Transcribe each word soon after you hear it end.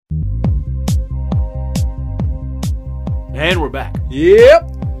And we're back. Yep.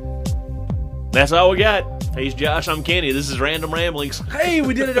 That's all we got. He's Josh, I'm Kenny. This is Random Ramblings. Hey,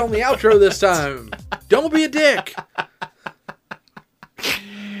 we did it on the outro this time. Don't be a dick.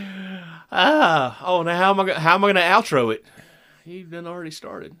 Now how am I going to outro it? You've done already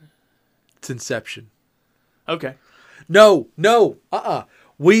started. It's Inception. Okay. No.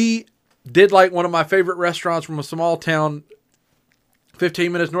 We did like one of my favorite restaurants from a small town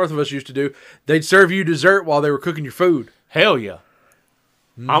 15 minutes north of us used to do. They'd serve you dessert while they were cooking your food. Hell yeah.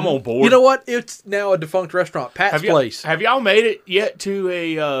 I'm on board. You know what? It's now a defunct restaurant, Pat's Place. Have y'all made it yet to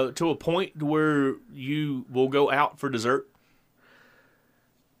a point where you will go out for dessert?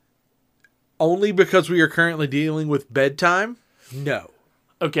 Only because we are currently dealing with bedtime? No.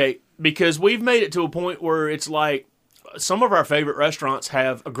 Okay, because we've made it to a point where it's like some of our favorite restaurants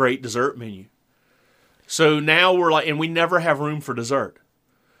have a great dessert menu. So now we're like, and we never have room for dessert.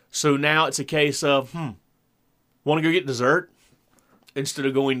 So now it's a case of, want to go get dessert instead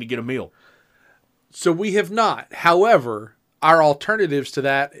of going to get a meal. So we have not. However, our alternatives to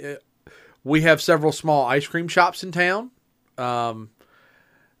that, we have several small ice cream shops in town.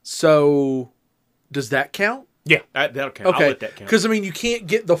 So does that count? Yeah, that'll count. Okay. I'll let that count. Because, I mean, you can't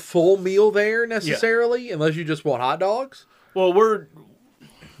get the full meal there necessarily unless you just want hot dogs. Well,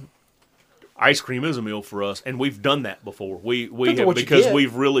 ice cream is a meal for us, and we've done that before. We have, because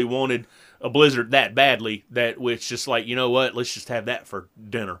we've really wanted a Blizzard that badly that it's just like, you know what, let's just have that for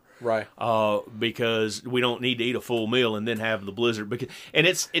dinner. Right. Because we don't need to eat a full meal and then have the Blizzard. And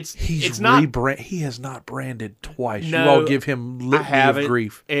He has not branded twice. No, you all give him litany of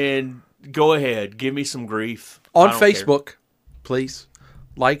grief. And go ahead, give me some grief. On Facebook, please.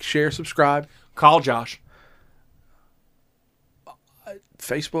 Like, share, subscribe. Call Josh.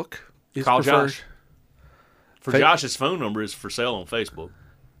 Facebook is Call preferred. Josh. Josh's phone number is for sale on Facebook.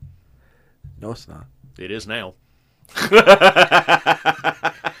 No, it's not. It is now.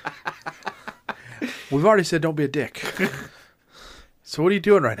 We've already said don't be a dick. So what are you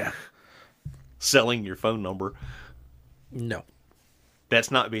doing right now? Selling your phone number. No. That's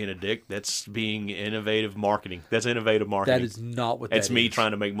not being a dick. That's being innovative marketing. That's innovative marketing. That is not what that is. That's me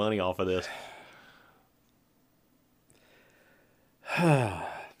trying to make money off of this.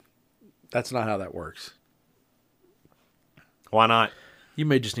 That's not how that works. Why not? You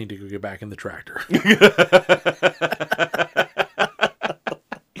may just need to go get back in the tractor.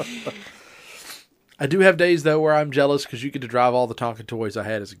 I do have days, though, where I'm jealous because you get to drive all the Tonka toys I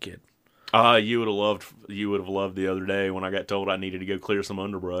had as a kid. You would have loved the other day when I got told I needed to go clear some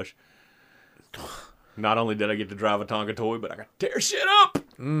underbrush. Not only did I get to drive a Tonka toy, but I got to tear shit up.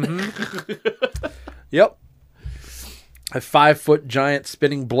 Mm-hmm. Yep. A 5-foot giant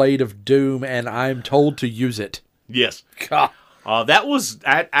spinning blade of doom, and I'm told to use it. Yes. God. That was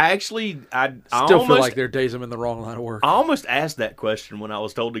I still feel like there are days I'm in the wrong line of work. I almost asked that question when I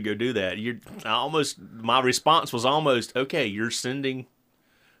was told to go do that. My response was almost, okay, you're sending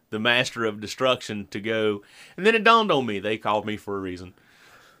the master of destruction to go. And then it dawned on me, they called me for a reason.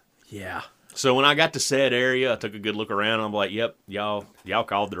 Yeah. So when I got to said area, I took a good look around. And I'm like, yep, y'all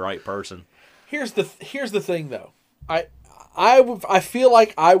called the right person. Here's the thing, though. I feel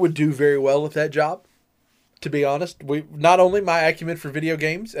like I would do very well with that job. To be honest, not only my acumen for video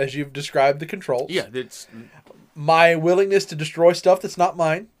games, as you've described the controls. Yeah, it's my willingness to destroy stuff that's not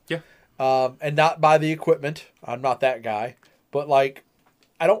mine. Yeah. And not buy the equipment. I'm not that guy. But like,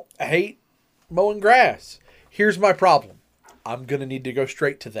 I hate mowing grass. Here's my problem. I'm gonna need to go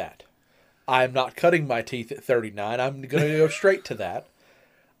straight to that. I'm not cutting my teeth at 39. I'm gonna go straight to that.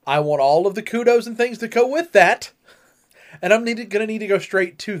 I want all of the kudos and things that go with that. And I'm going to need to go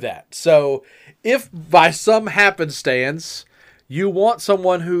straight to that. So if by some happenstance you want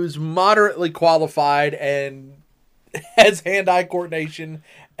someone who's moderately qualified and has hand-eye coordination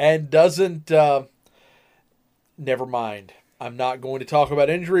and doesn't... never mind. I'm not going to talk about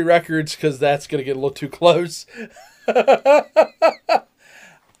injury records because that's going to get a little too close.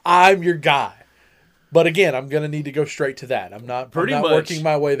 I'm your guy. But again, I'm going to need to go straight to that. I'm not working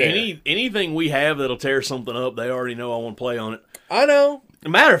my way there. Anything we have that'll tear something up, they already know I want to play on it. I know. As a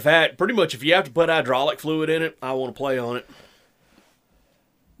matter of fact, pretty much if you have to put hydraulic fluid in it, I want to play on it.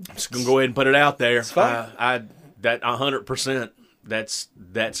 I'm just going to go ahead and put it out there. It's fine. That 100%, that's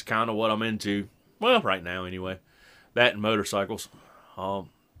kind of what I'm into. Well, right now anyway. That and motorcycles.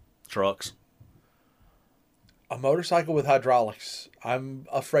 Trucks. A motorcycle with hydraulics. I'm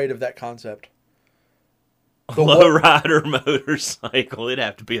afraid of that concept. A low-rider motorcycle. It'd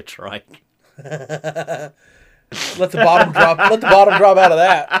have to be a trike. Let the bottom drop. Let the bottom drop out of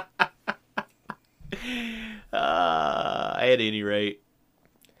that. At any rate.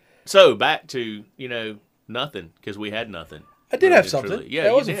 So back to Nothing, because we had nothing. I did Really have and something. truly. Yeah, that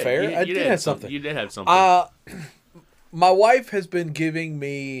you wasn't did. fair. You I did had have something. You did have something. My wife has been giving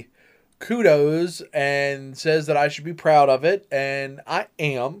me kudos and says that I should be proud of it, and I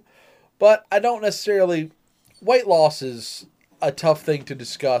am. But I don't necessarily... Weight loss is a tough thing to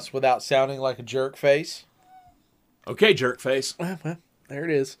discuss without sounding like a jerk face. Okay, jerk face. Well, there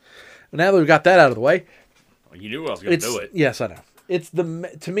it is. Now that we've got that out of the way... You knew I was going to do it. Yes, I know.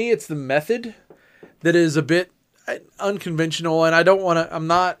 To me, it's the method that is a bit unconventional, and I don't want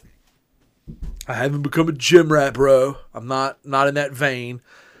to... I haven't become a gym rat, bro. I'm not in that vein.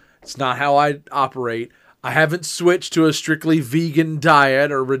 It's not how I operate. I haven't switched to a strictly vegan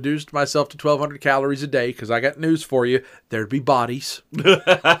diet or reduced myself to 1,200 calories a day, because I got news for you. There'd be bodies.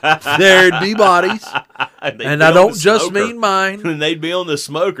 There'd be bodies. And I don't just mean mine. And they'd be on the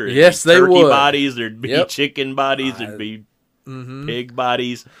smoker. Yes, they turkey would. Bodies, there'd be chicken bodies, there'd be pig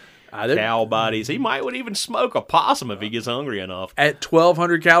bodies, cow bodies. He would even smoke a possum if he gets hungry enough. At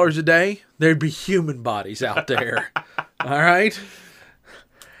 1,200 calories a day, there'd be human bodies out there. All right?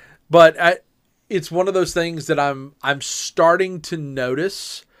 But it's one of those things that I'm starting to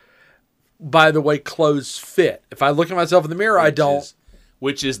notice by the way clothes fit. If I look at myself in the mirror, I don't.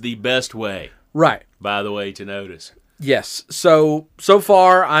 Which is the best way, right? By the way, to notice. Yes. So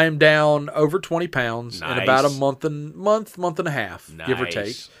far, I am down over 20 pounds in about a month and a half, give or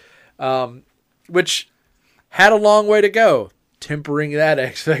take. Which had a long way to go, tempering that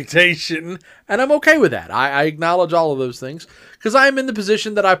expectation, and I'm okay with that. I acknowledge all of those things because I am in the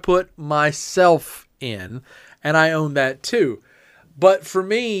position that I put myself in, and I own that too. But for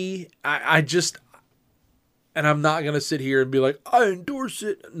me, I just, and I'm not going to sit here and be like, I endorse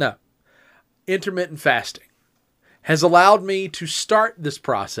it. No. Intermittent fasting has allowed me to start this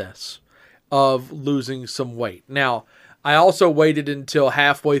process of losing some weight. Now, I also waited until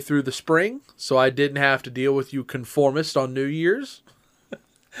halfway through the spring, so I didn't have to deal with you conformists on New Year's.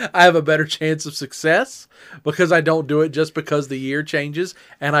 I have a better chance of success because I don't do it just because the year changes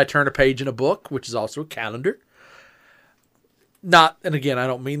and I turn a page in a book, which is also a calendar. And again, I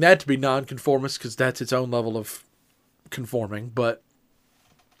don't mean that to be nonconformist because that's its own level of conforming, but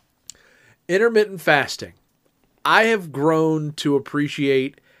intermittent fasting. I have grown to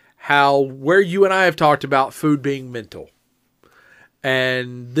appreciate where you and I have talked about food being mental.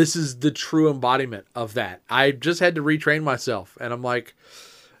 And this is the true embodiment of that. I just had to retrain myself. And I'm like,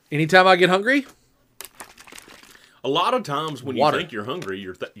 anytime I get hungry. A lot of times when you think you're hungry,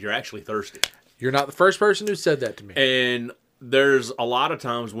 you're actually thirsty. You're not the first person who said that to me. And there's a lot of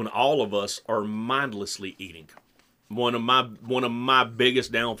times when all of us are mindlessly eating. One of my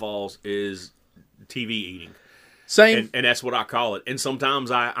biggest downfalls is TV eating. Same. And that's what I call it. And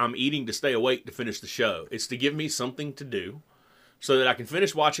sometimes I'm eating to stay awake to finish the show. It's to give me something to do so that I can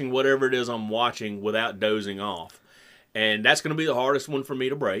finish watching whatever it is I'm watching without dozing off. And that's going to be the hardest one for me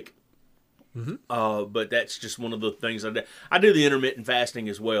to break. Mm-hmm. But that's just one of the things I do. I do the intermittent fasting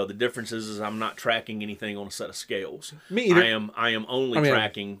as well. The difference is I'm not tracking anything on a set of scales. Me either. I am only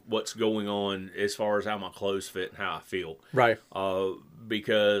tracking what's going on as far as how my clothes fit and how I feel. Right.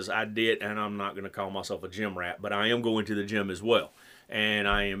 Because I did, and I'm not going to call myself a gym rat, but I am going to the gym as well. And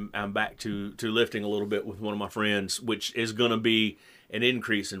I'm back to lifting a little bit with one of my friends, which is going to be an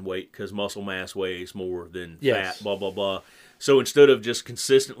increase in weight because muscle mass weighs more than fat, blah, blah, blah. So instead of just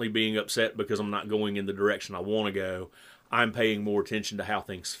consistently being upset because I'm not going in the direction I want to go, I'm paying more attention to how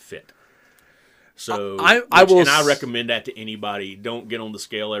things fit. So I recommend that to anybody. Don't get on the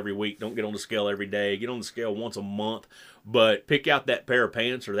scale every week. Don't get on the scale every day. Get on the scale once a month. But pick out that pair of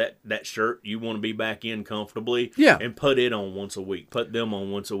pants or that shirt you want to be back in comfortably. Yeah. And put it on once a week. Put them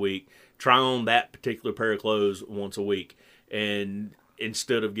on once a week. Try on that particular pair of clothes once a week. And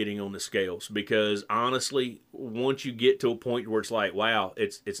instead of getting on the scales, because honestly, once you get to a point where it's like, wow,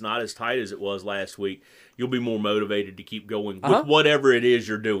 it's not as tight as it was last week, you'll be more motivated to keep going with whatever it is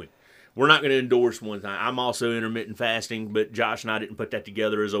you're doing. We're not going to endorse one thing. I'm also intermittent fasting, but Josh and I didn't put that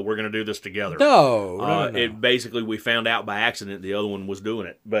together as we're going to do this together. No. It basically, we found out by accident the other one was doing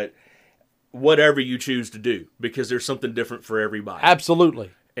it. But whatever you choose to do, because there's something different for everybody.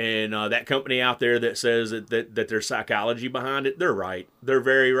 Absolutely. And that company out there that says that there's psychology behind it, they're right. They're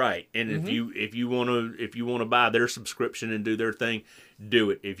very right. And if you want to buy their subscription and do their thing, do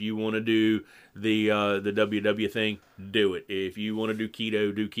it. If you want to do the WW thing, do it. If you want to do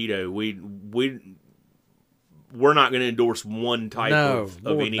keto, do keto. We're not going to endorse one type of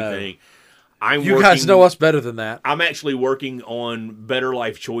anything. No. You guys know us better than that. I'm actually working on better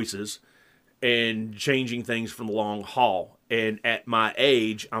life choices and changing things for the long haul. And at my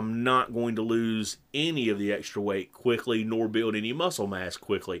age, I'm not going to lose any of the extra weight quickly nor build any muscle mass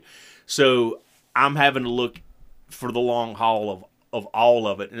quickly. So I'm having to look for the long haul of all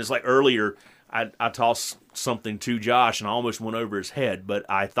of it. And it's like earlier, I tossed something to Josh and I almost went over his head, but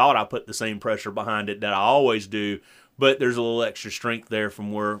I thought I put the same pressure behind it that I always do. But there's a little extra strength there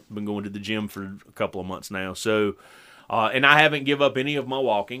from where I've been going to the gym for a couple of months now. So, and I haven't give up any of my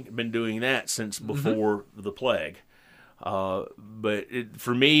walking. I've been doing that since before the plague. But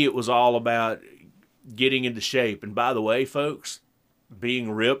for me, it was all about getting into shape. And by the way, folks,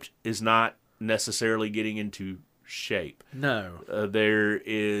 being ripped is not necessarily getting into shape. No. There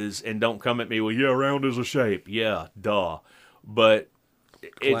is, and don't come at me, well, yeah, round is a shape. Yeah, duh. But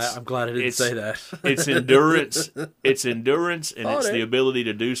I'm glad I didn't say that. It's endurance. It's endurance, and it's dang. the ability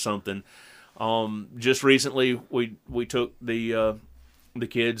to do something. Just recently, we took the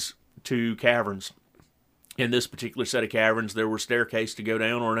kids to caverns. In this particular set of caverns, there were staircase to go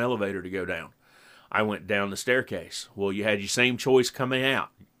down or an elevator to go down. I went down the staircase. Well, you had your same choice coming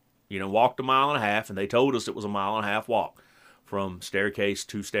out. Walked a mile and a half, and they told us it was a mile and a half walk from staircase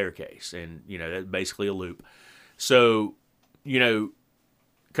to staircase, and that's basically a loop. So,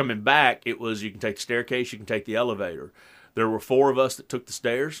 coming back, it was you can take the staircase, you can take the elevator. There were 4 of us that took the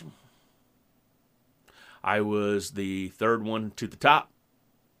stairs. I was the third one to the top,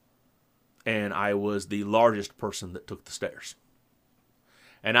 and I was the largest person that took the stairs.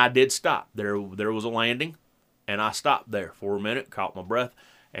 And I did stop. There was a landing, and I stopped there for a minute, caught my breath,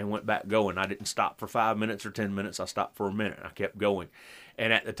 and went back going. I didn't stop for 5 minutes or 10 minutes. I stopped for a minute. I kept going.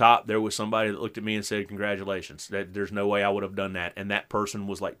 And at the top, there was somebody that looked at me and said, congratulations. There's no way I would have done that. And that person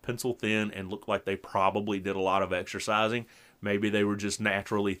was like pencil thin and looked like they probably did a lot of exercising. Maybe they were just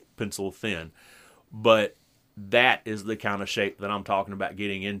naturally pencil thin. But that is the kind of shape that I'm talking about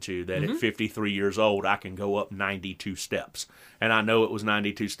getting into, that at 53 years old, I can go up 92 steps. And I know it was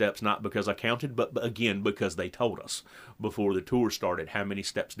 92 steps, not because I counted, but again, because they told us before the tour started how many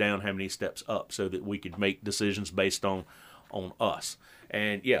steps down, how many steps up, so that we could make decisions based on us.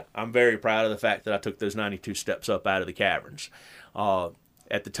 And yeah, I'm very proud of the fact that I took those 92 steps up out of the caverns.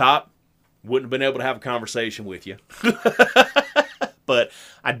 At the top, wouldn't have been able to have a conversation with you. But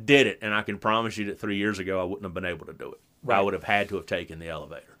I did it, and I can promise you that 3 years ago I wouldn't have been able to do it. Right. I would have had to have taken the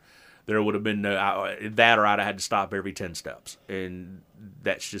elevator. There would have been that, or I'd have had to stop every 10 steps. And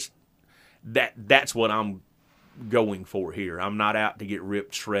that's just that's what I'm going for here. I'm not out to get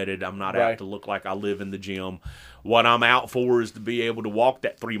ripped, shredded. I'm not out to look like I live in the gym. What I'm out for is to be able to walk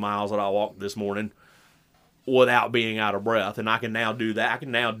that 3 miles that I walked this morning without being out of breath. And I can now do that. I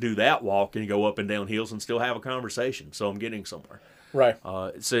can now do that walk and go up and down hills and still have a conversation. So I'm getting somewhere. Right.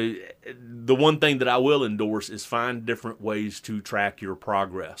 So the one thing that I will endorse is find different ways to track your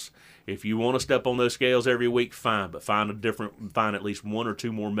progress. If you want to step on those scales every week, fine, but find at least 1 or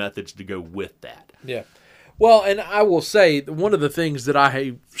 2 more methods to go with that. Yeah. Well, and I will say one of the things that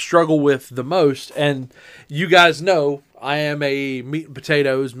I struggle with the most, and you guys know I am a meat and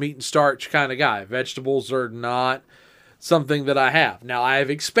potatoes, meat and starch kind of guy. Vegetables are not something that I have. Now, I have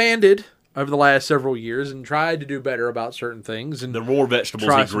expanded over the last several years and tried to do better about certain things. And the more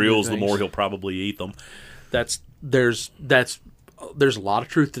vegetables he grills, the more he'll probably eat them. There's a lot of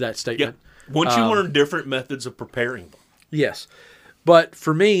truth to that statement. Yeah. Once you learn different methods of preparing them. Yes. But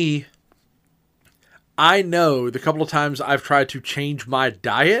for me, I know the couple of times I've tried to change my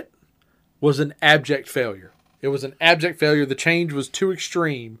diet was an abject failure. It was an abject failure. The change was too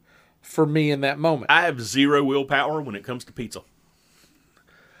extreme for me in that moment. I have zero willpower when it comes to pizza.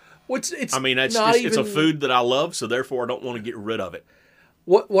 It's a food that I love, so therefore I don't want to get rid of it.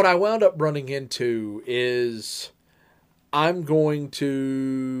 What I wound up running into is I'm going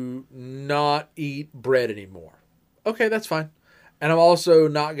to not eat bread anymore. Okay, that's fine. And I'm also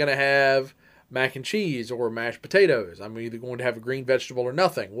not going to have mac and cheese or mashed potatoes. I'm either going to have a green vegetable or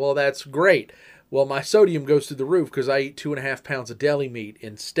nothing. Well, that's great. Well, my sodium goes through the roof because I eat 2.5 pounds of deli meat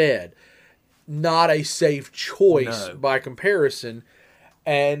instead. Not a safe choice by comparison.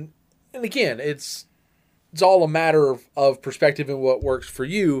 And again, it's all a matter of perspective and what works for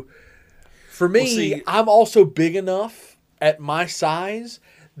you. For me, I'm also big enough at my size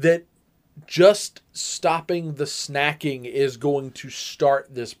that just stopping the snacking is going to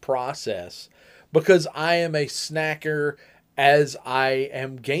start this process, because I am a snacker as I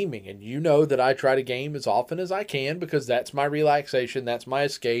am gaming. And you know that I try to game as often as I can because that's my relaxation, that's my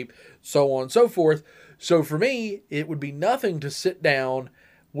escape, so on and so forth. So for me, it would be nothing to sit down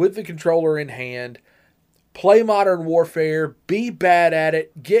with the controller in hand, play Modern Warfare, be bad at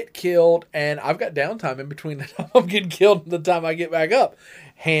it, get killed, and I've got downtime in between the time I'm getting killed and the time I get back up.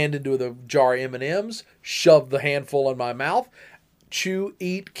 Hand into the jar of M&Ms, shove the handful in my mouth, chew,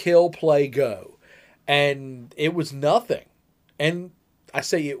 eat, kill, play, go. And it was nothing. And I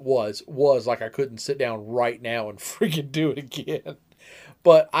say it was like I couldn't sit down right now and freaking do it again.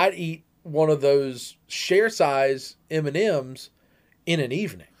 But I'd eat one of those share size M&Ms in an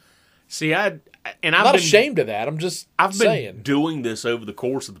evening. See, I'm not ashamed of that. I'm just saying. Been doing this over the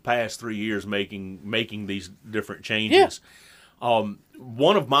course of the past 3 years, making these different changes. Yeah.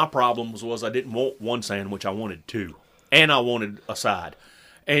 One of my problems was I didn't want one sandwich, I wanted two, and I wanted a side.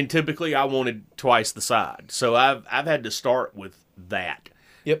 And typically, I wanted twice the side. So I've had to start with that.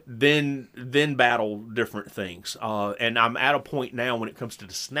 Yep. Then battle different things. And I'm at a point now when it comes to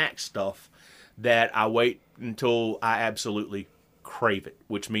the snack stuff that I wait until I absolutely crave it,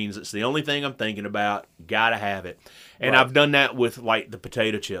 which means it's the only thing I'm thinking about. Gotta have it. And I've done that with like the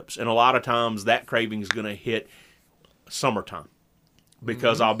potato chips. And a lot of times that craving is going to hit summertime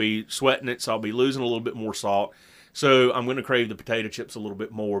because I'll be sweating it, so I'll be losing a little bit more salt. So I'm going to crave the potato chips a little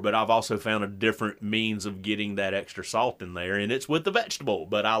bit more, but I've also found a different means of getting that extra salt in there, and it's with the vegetable.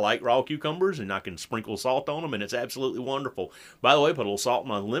 But I like raw cucumbers, and I can sprinkle salt on them, and it's absolutely wonderful. By the way, put a little salt in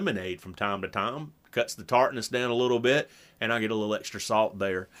my lemonade from time to time. Cuts the tartness down a little bit, and I get a little extra salt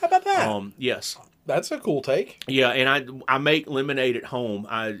there. How about that? Yes. That's a cool take. Yeah, and I make lemonade at home.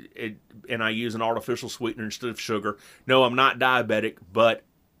 And I use an artificial sweetener instead of sugar. No, I'm not diabetic, but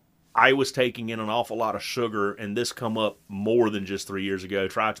I was taking in an awful lot of sugar, and this come up more than just 3 years ago.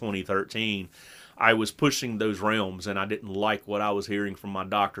 Try 2013. I was pushing those realms, and I didn't like what I was hearing from my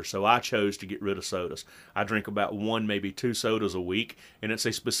doctor, so I chose to get rid of sodas. I drink about 1, maybe 2 sodas a week, and it's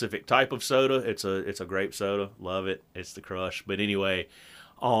a specific type of soda. It's a grape soda. Love it. It's the Crush. But anyway,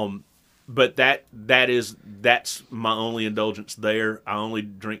 but that's my only indulgence there. I only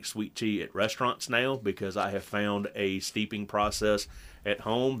drink sweet tea at restaurants now because I have found a steeping process at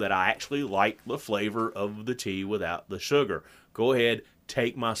home that I actually like the flavor of the tea without the sugar. Go ahead,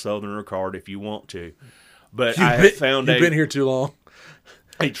 take my Southerner card if you want to. But you've been here too long.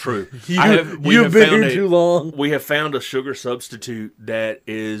 It's true. You've been here too long. We have found a sugar substitute that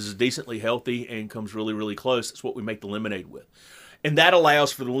is decently healthy and comes really, really close. It's what we make the lemonade with. And that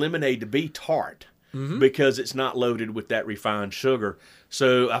allows for the lemonade to be tart because it's not loaded with that refined sugar.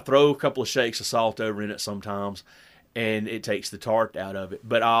 So I throw a couple of shakes of salt over in it sometimes, and it takes the tart out of it.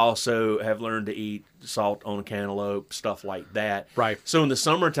 But I also have learned to eat salt on a cantaloupe, stuff like that. Right. So in the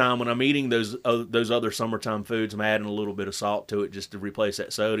summertime, when I'm eating those other summertime foods, I'm adding a little bit of salt to it just to replace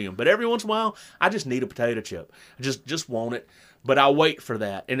that sodium. But every once in a while, I just need a potato chip. I just want it. But I wait for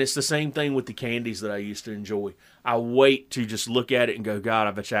that. And it's the same thing with the candies that I used to enjoy. I wait to just look at it and go, God,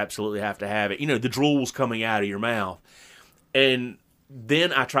 I bet you absolutely have to have it. You know, the drool's coming out of your mouth. And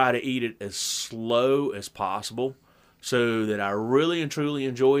then I try to eat it as slow as possible so that I really and truly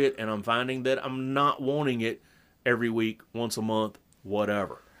enjoy it. And I'm finding that I'm not wanting it every week, once a month,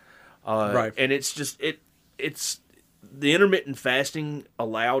 whatever. Right. And it's just, it's the intermittent fasting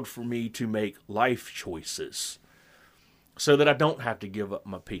allowed for me to make life choices so that I don't have to give up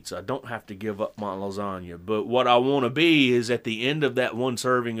my pizza. I don't have to give up my lasagna. But what I want to be is at the end of that one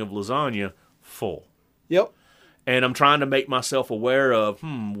serving of lasagna, full. Yep. And I'm trying to make myself aware of,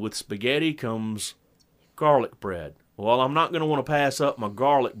 with spaghetti comes garlic bread. Well, I'm not going to want to pass up my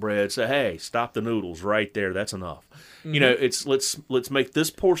garlic bread. Say, hey, stop the noodles right there. That's enough. Mm-hmm. You know, it's let's make this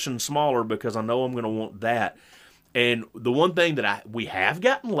portion smaller because I know I'm going to want that. And the one thing that we have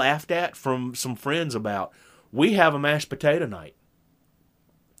gotten laughed at from some friends about, we have a mashed potato night.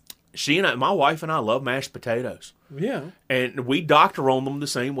 My wife and I love mashed potatoes. Yeah. And we doctor on them the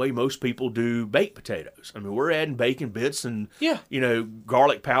same way most people do baked potatoes. I mean, we're adding bacon bits and,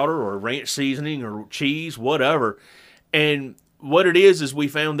 garlic powder or ranch seasoning or cheese, whatever. And what it is we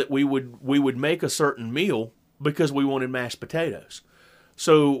found that we would make a certain meal because we wanted mashed potatoes.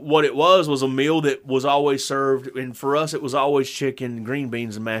 So what it was a meal that was always served, and for us it was always chicken, green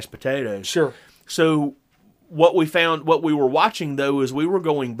beans, and mashed potatoes. Sure. So what we were watching, though, is we were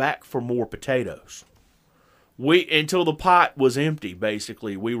going back for more potatoes. Until the pot was empty,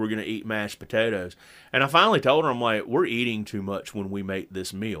 basically, we were going to eat mashed potatoes. And I finally told her, I'm like, we're eating too much when we make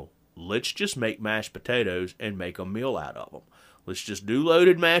this meal. Let's just make mashed potatoes and make a meal out of them. Let's just do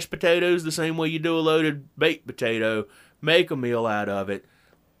loaded mashed potatoes the same way you do a loaded baked potato. Make a meal out of it.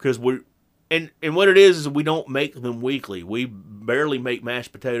 Because And what it is we don't make them weekly. We barely make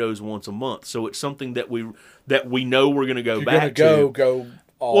mashed potatoes once a month. So it's something that we know we're going to go back to. Go.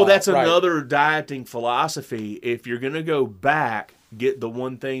 Well, that's another dieting philosophy. If you're going to go back, get the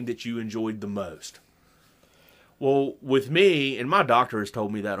one thing that you enjoyed the most. Well, with me, and my doctor has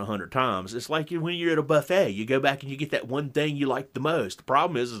told me that 100 times, it's like when you're at a buffet. You go back and you get that one thing you like the most. The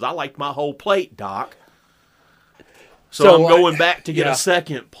problem is I like my whole plate, Doc. So I'm going back to get a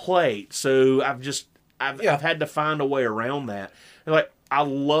second plate. So I've had to find a way around that. And I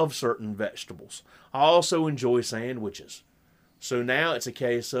love certain vegetables. I also enjoy sandwiches. So now it's a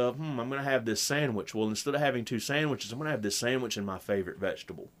case of, I'm going to have this sandwich. Well, instead of having 2 sandwiches, I'm going to have this sandwich and my favorite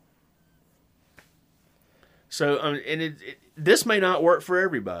vegetable. So, and this may not work for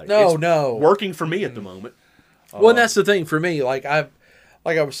everybody. No. Working for me at the moment. Well, and that's the thing for me. Like I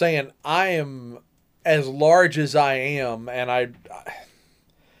was saying, I am as large as I am, and I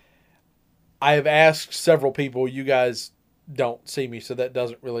have asked several people. You guys don't see me, so that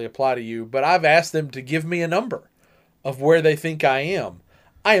doesn't really apply to you. But I've asked them to give me a number of where they think I am.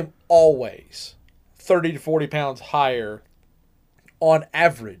 I am always 30 to 40 pounds higher on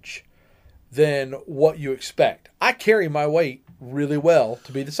average than what you expect. I carry my weight really well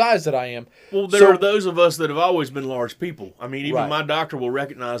to be the size that I am. Well, there are those of us that have always been large people. I mean, even Right. my doctor will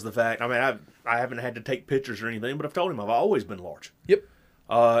recognize the fact. I mean, I haven't had to take pictures or anything, but I've told him I've always been large. Yep.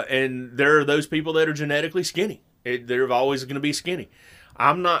 And there are those people that are genetically skinny. They're always going to be skinny.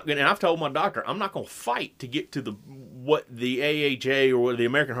 I'm not going to, and I've told my doctor, I'm not going to fight to get to what the AHA or the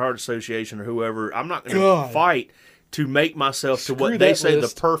American Heart Association or whoever, I'm not going to fight to make myself to what they say the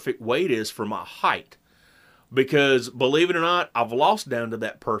perfect weight is for my height. Because, believe it or not, I've lost down to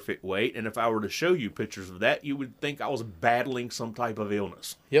that perfect weight, and if I were to show you pictures of that, you would think I was battling some type of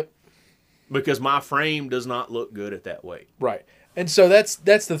illness. Yep. Because my frame does not look good at that weight. Right. And so that's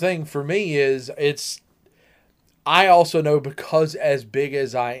the thing for me is I also know, because as big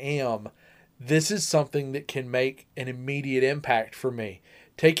as I am, this is something that can make an immediate impact for me.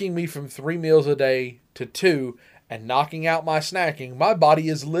 Taking me from 3 meals a day to 2 and knocking out my snacking, my body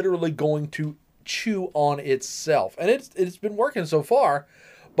is literally going to chew on itself. And it's been working so far,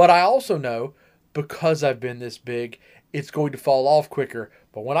 but I also know, because I've been this big, it's going to fall off quicker.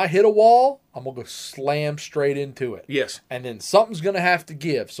 But when I hit a wall, I'm going to go slam straight into it. Yes. And then something's going to have to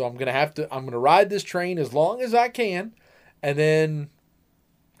give. So I'm going to ride this train as long as I can, and then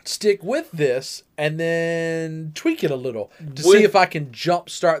stick with this, and then tweak it a little to see if I can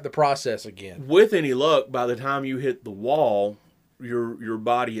jumpstart the process again. With any luck, by the time you hit the wall, your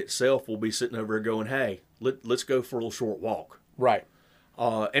body itself will be sitting over there going, hey, let's go for a little short walk. Right.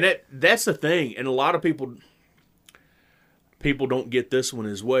 And that's the thing. And a lot of people don't get this one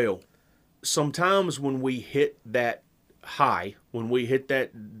as well. Sometimes when we hit that high, when we hit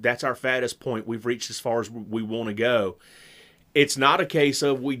that's our fattest point, we've reached as far as we want to go. It's not a case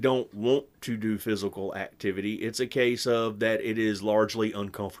of we don't want to do physical activity. It's a case of that it is largely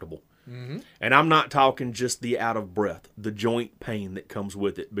uncomfortable. Mm-hmm. And I'm not talking just the out of breath, the joint pain that comes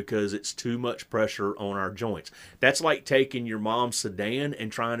with it, because it's too much pressure on our joints. That's like taking your mom's sedan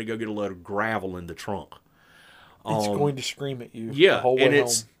and trying to go get a load of gravel in the trunk. It's going to scream at you. Yeah, the whole way and home.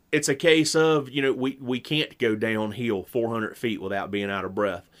 it's a case of, we can't go downhill 400 feet without being out of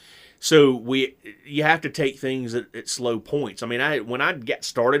breath. So you have to take things at slow points. I mean, when I got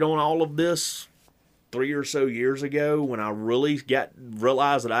started on all of this 3 or so years ago, when I really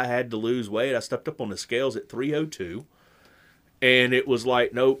realized that I had to lose weight, I stepped up on the scales at 302, and it was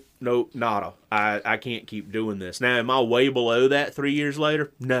like, nope, nada. I can't keep doing this. Now, am I way below that 3 years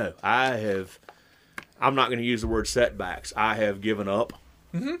later? No, I'm not going to use the word setbacks. I have given up,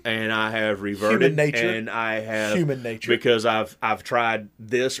 and I have reverted. Human nature. And I have Human nature. because I've tried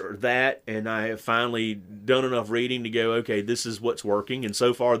this or that, and I have finally done enough reading to go, okay, this is what's working. And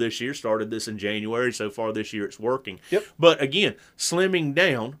so far this year, started this in January. So far this year, it's working. Yep. But again, slimming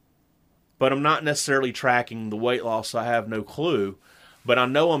down, but I'm not necessarily tracking the weight loss. So I have no clue. But I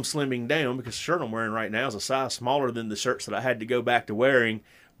know I'm slimming down because the shirt I'm wearing right now is a size smaller than the shirts that I had to go back to wearing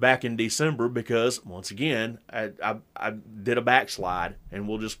back in December, because once again I did a backslide, and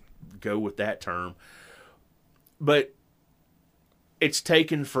we'll just go with that term. But it's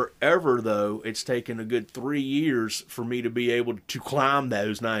taken forever, though. It's taken a good 3 years for me to be able to climb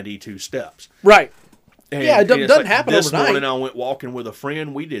those 92 steps. Right. And, yeah, it doesn't happen this overnight. morning I went walking with a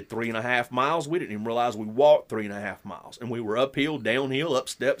friend. We did 3.5 miles. We didn't even realize we walked 3.5 miles, and we were uphill, downhill, up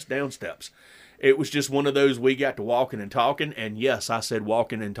steps, down steps. It was just one of those, we got to walking and talking, and yes, I said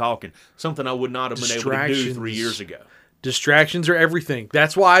walking and talking, something I would not have been able to do 3 years ago. Distractions are everything.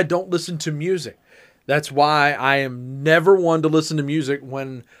 That's why I don't listen to music. That's why I am never one to listen to music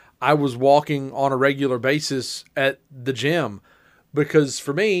when I was walking on a regular basis at the gym, because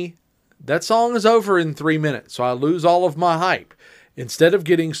for me, that song is over in 3 minutes, so I lose all of my hype. Instead of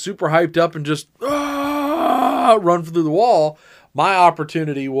getting super hyped up and just run through the wall, my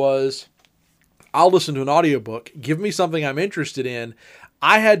opportunity was, I'll listen to an audiobook, give me something I'm interested in.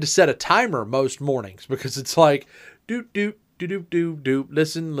 I had to set a timer most mornings, because it's like, doop, doop, doop, doop, doop,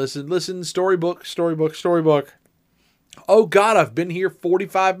 listen, storybook. Oh God, I've been here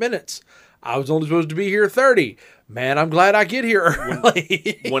 45 minutes. I was only supposed to be here 30. Man, I'm glad I get here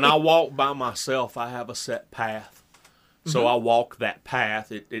early. When I walk by myself, I have a set path. So I walk that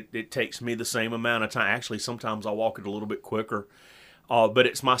path. It takes me the same amount of time. Actually, sometimes I walk it a little bit quicker. But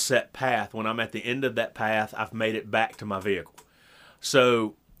it's my set path. When I'm at the end of that path, I've made it back to my vehicle.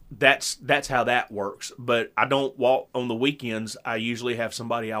 So that's how that works. But I don't walk on the weekends. I usually have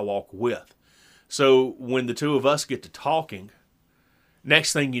somebody I walk with. So when the two of us get to talking,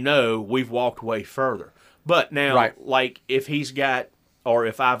 next thing you know, we've walked way further. But now, like if he's got, or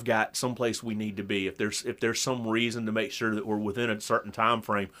if I've got someplace we need to be, if there's some reason to make sure that we're within a certain time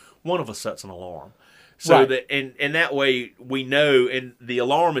frame, one of us sets an alarm. So that and that way we know, and the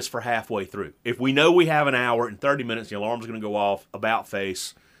alarm is for halfway through. If we know we have an hour and 30 minutes, the alarm's going to go off, about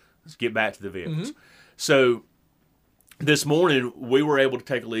face, let's get back to the vehicles. So this morning we were able to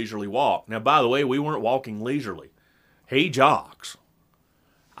take a leisurely walk. Now, by the way, we weren't walking leisurely. He jogs.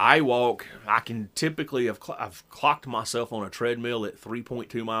 I walk. I can typically I've clocked myself on a treadmill at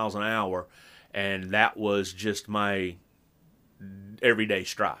 3.2 miles an hour, and that was just my everyday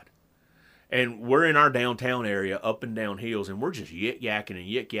stride. And we're in our downtown area, up and down hills, and we're just yik-yakking and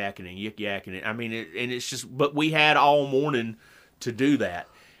yik-yakking and yik-yakking. I mean, and it's just, but we had all morning to do that.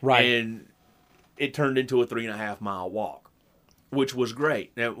 Right. And it turned into a 3.5 mile walk, which was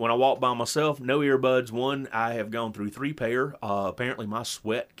great. Now, when I walk by myself, no earbuds. One, I have gone through 3 pair. Apparently, my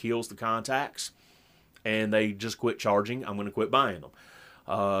sweat kills the contacts, and they just quit charging. I'm going to quit buying them.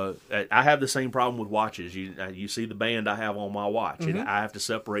 I have the same problem with watches. You see the band I have on my watch. And I have to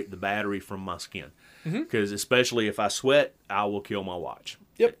separate the battery from my skin. Because especially if I sweat, I will kill my watch.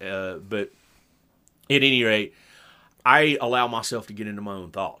 Yep. But at any rate, I allow myself to get into my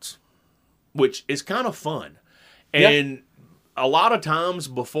own thoughts, which is kind of fun. And a lot of times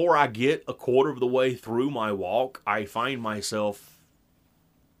before I get a quarter of the way through my walk, I find myself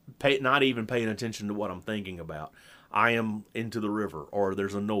not even paying attention to what I'm thinking about. I am into the river, or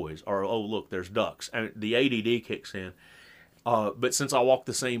there's a noise, or, oh, look, there's ducks. And the ADD kicks in. But since I walk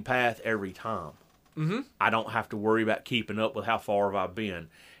the same path every time, I don't have to worry about keeping up with how far have I been.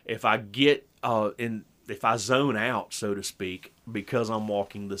 If I get if I zone out, so to speak, because I'm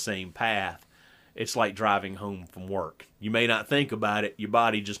walking the same path, it's like driving home from work. You may not think about it. Your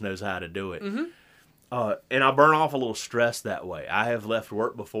body just knows how to do it. And I burn off a little stress that way. I have left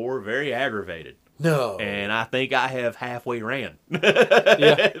work before very aggravated. No. And I think I have halfway ran.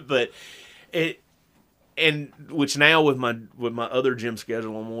 But which now with my other gym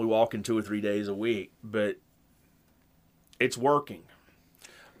schedule, I'm only walking 2 or 3 days a week, but it's working.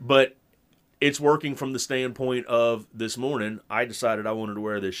 But it's working from the standpoint of this morning, I decided I wanted to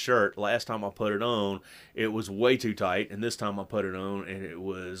wear this shirt. Last time I put it on, it was way too tight, and this time I put it on, and it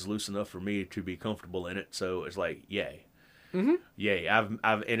was loose enough for me to be comfortable in it. So it's like, yay. Yay. I've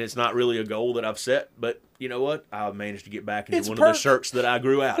and it's not really a goal that I've set, but you know what? I've managed to get back into one of the shirts that I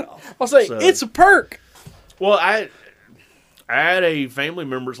grew out of. I'll say, it's a perk. Well, I had a family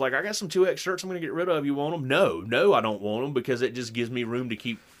member's like, I got some 2X shirts I'm going to get rid of. You want them? No, I don't want them, because it just gives me room to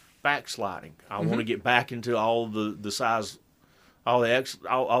keep backsliding. I want to get back into all the size, all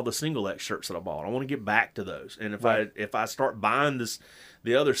the single X shirts that I bought. I want to get back to those. And if I start buying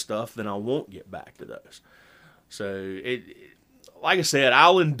the other stuff, then I won't get back to those. So like I said,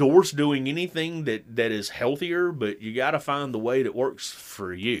 I'll endorse doing anything that is healthier, but you got to find the way that works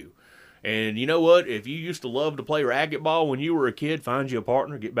for you. And you know what? If you used to love to play racquetball when you were a kid, find you a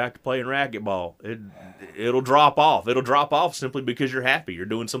partner, get back to playing racquetball. It'll drop off. It'll drop off simply because you're happy. You're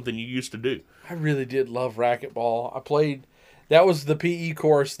doing something you used to do. I really did love racquetball. That was the PE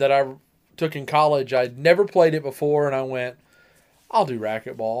course that I took in college. I'd never played it before, and I went, I'll do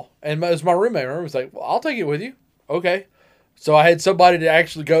racquetball. And it was my roommate. I was like, well, I'll take it with you. Okay. So I had somebody to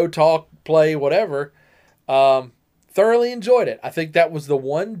actually go talk, play, whatever. Thoroughly enjoyed it. I think that was the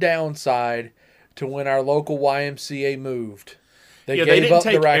one downside to when our local YMCA moved. They didn't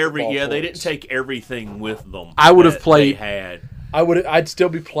take everything with them. I would have played. I'd still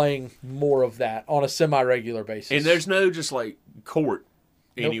be playing more of that on a semi-regular basis. And there's no just like court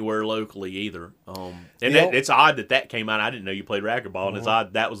anywhere locally either. It's odd that came out. I didn't know you played racquetball, and it's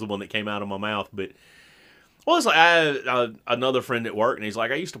odd that was the one that came out of my mouth. But it's like I had another friend at work, and he's like,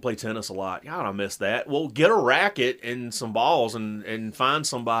 I used to play tennis a lot. God, I miss that. Well, get a racket and some balls, and find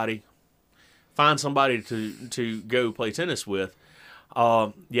somebody to go play tennis with.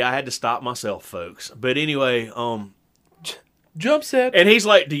 I had to stop myself, folks. But anyway, jump set. And he's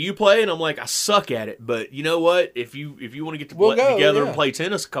like, do you play? And I'm like, I suck at it. But you know what? If you want to get together and play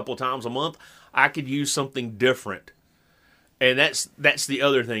tennis a couple of times a month, I could use something different. And that's the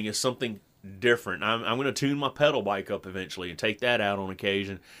other thing, is something different. I'm going to tune my pedal bike up eventually and take that out on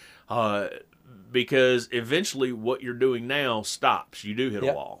occasion. because eventually what you're doing now stops. You do hit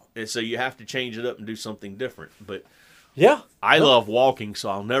Yep. a wall. And so you have to change it up and do something different. But Yeah. I love walking, so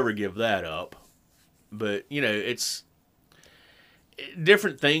I'll never give that up. But, it's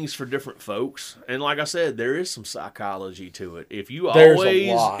different things for different folks. And like I said, there is some psychology to it. If you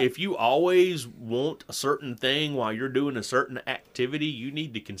always want a certain thing while you're doing a certain activity, you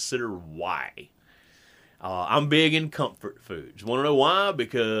need to consider why. I'm big in comfort foods. Want to know why?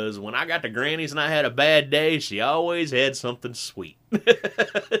 Because when I got to Granny's and I had a bad day, she always had something sweet.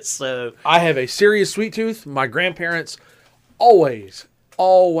 So I have a serious sweet tooth. My grandparents always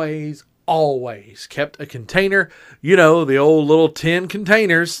kept a container. The old little tin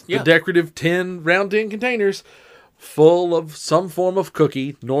containers, Yeah. the decorative round tin containers, full of some form of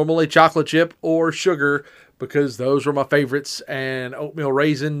cookie, normally chocolate chip or sugar, because those were my favorites. And oatmeal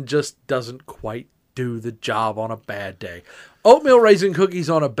raisin just doesn't quite do the job on a bad day. Oatmeal raisin cookies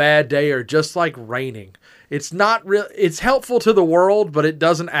on a bad day are just like raining. It's not real. It's helpful to the world, but it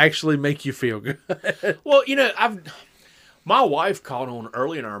doesn't actually make you feel good. Well, my wife caught on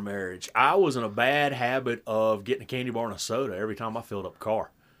early in our marriage. I was in a bad habit of getting a candy bar and a soda every time I filled up a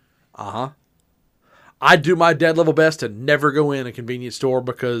car. I do my dead level best to never go in a convenience store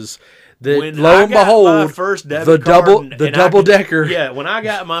because When lo I and got my behold, first debit the card double decker. Yeah, when I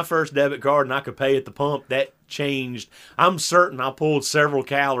got my first debit card and I could pay at the pump, that changed. I'm certain I pulled several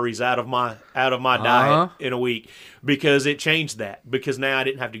calories out of my diet in a week because it changed that. Because now I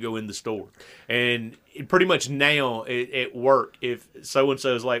didn't have to go in the store, and pretty much now at work, if so and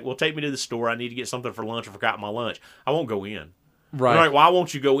so is like, "Well, take me to the store. I need to get something for lunch. I forgot my lunch." I won't go in. Right. Like, why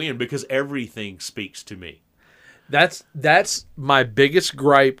won't you go in? Because everything speaks to me. That's my biggest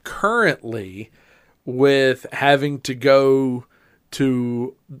gripe currently with having to go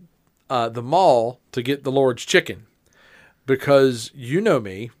to the mall to get the Lord's chicken. Because you know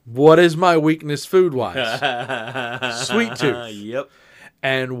me, what is my weakness food-wise? Sweet tooth. Yep.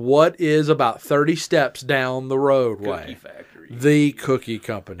 And what is about 30 steps down the roadway? Cookie Factory. The Cookie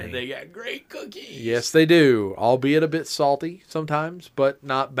Company. And they got great cookies. Yes, they do. Albeit a bit salty sometimes, but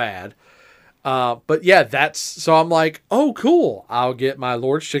not bad. But yeah, so I'm like, oh, cool. I'll get my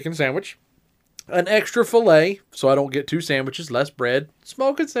Lord's chicken sandwich, an extra filet, so I don't get 2 sandwiches, less bread,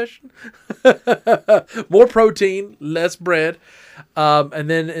 small concession, more protein, less bread. And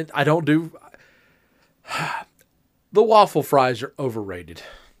then I don't do, the waffle fries are overrated.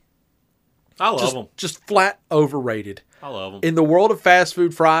 I love them. Just flat overrated. I love them. In the world of fast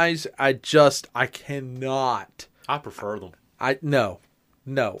food fries, I cannot. I prefer them.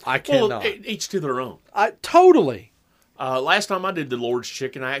 No, I cannot. Well, each to their own. Totally. Last time I did the Lord's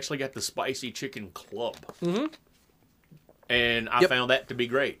chicken, I actually got the spicy chicken club. Mm-hmm. And I found that to be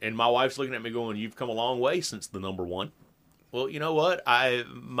great. And my wife's looking at me going, "You've come a long way since the number one." Well, you know what?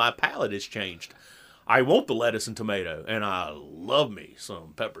 My palate has changed. I want the lettuce and tomato, and I love me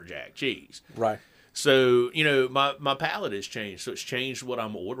some pepper jack cheese. Right. So, my palate has changed. So it's changed what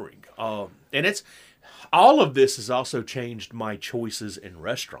I'm ordering. And it's all of this has also changed my choices in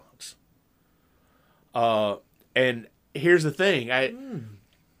restaurants. And here's the thing.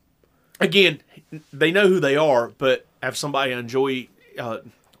 Again, they know who they are, but have somebody I enjoy. I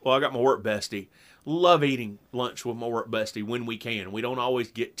got my work bestie. Love eating lunch with my work bestie when we can. We don't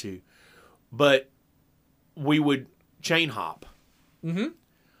always get to. But we would chain hop. Mm-hmm.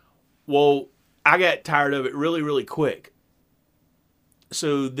 Well, I got tired of it really, really quick.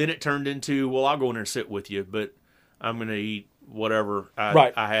 So then it turned into, well, I'll go in there and sit with you, but I'm going to eat whatever I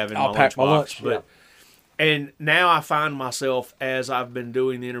have in my lunchbox. But and now I find myself, as I've been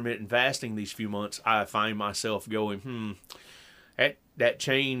doing the intermittent fasting these few months, I find myself going, that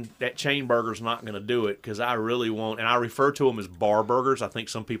chain burger's not going to do it, because I really want, and I refer to them as bar burgers. I think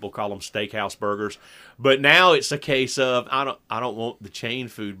some people call them steakhouse burgers, but now it's a case of I don't want the chain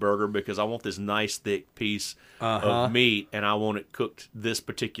food burger, because I want this nice thick piece of meat, and I want it cooked this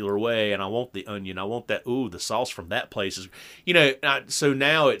particular way, and I want the onion, I want that the sauce from that place is, so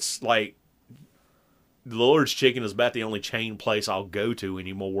now it's like the Lord's Chicken is about the only chain place I'll go to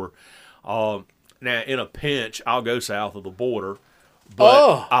anymore. Now in a pinch, I'll go south of the border.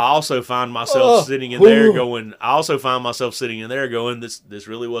 But I also find myself sitting in there going, this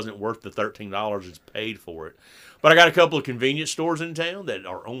really wasn't worth the $13 it's paid for it. But I got a couple of convenience stores in town that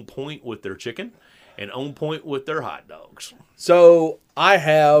are on point with their chicken and on point with their hot dogs. So I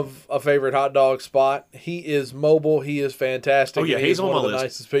have a favorite hot dog spot. He is mobile. He is fantastic. Oh, yeah, he's on my list. One of the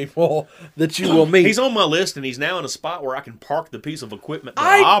nicest people that you will meet. He's on my list, and he's now in a spot where I can park the piece of equipment that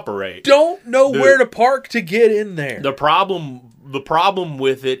I operate. Don't know where to park to get in there. The problem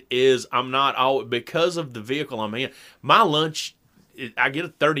with it is I'm not because of the vehicle I'm in. My lunch I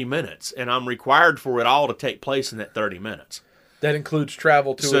get 30 minutes, and I'm required for it all to take place in that 30 minutes. That includes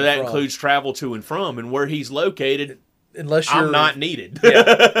travel to and from. So that includes travel to and from, and where he's located, I'm not needed.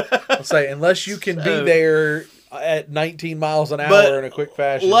 Yeah. I'll say, unless you can be there at 19 miles an hour in a quick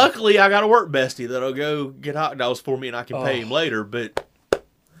fashion. Luckily, I got a work bestie that'll go get hot dogs for me, and I can pay him later. But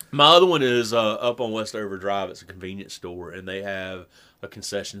my other one is up on Westover Drive. It's a convenience store, and they have a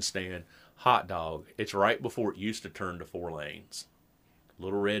concession stand hot dog. It's right before it used to turn to 4 lanes.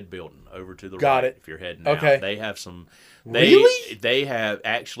 Little red building over to the right. If you're heading out, they have some. Really? They have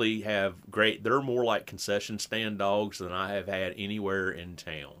great. They're more like concession stand dogs than I have had anywhere in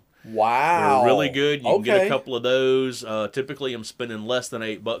town. Wow, they're really good. You can get a couple of those. Typically, I'm spending less than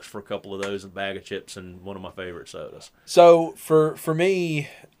 $8 for a couple of those, a bag of chips, and one of my favorite sodas. So for me,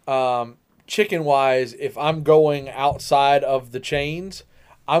 chicken wise, if I'm going outside of the chains,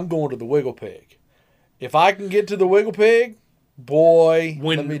 I'm going to the Wiggle Pig. If I can get to the Wiggle Pig, boy,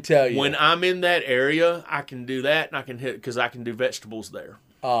 let me tell you. When I'm in that area, I can do that, and I can hit because I can do vegetables there.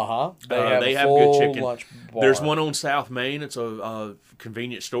 They have good chicken. Lunch bar. There's one on South Main. It's a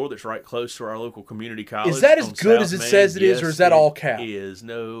convenience store that's right close to our local community college. Is that as good as it says it is, or is that all cap? It is.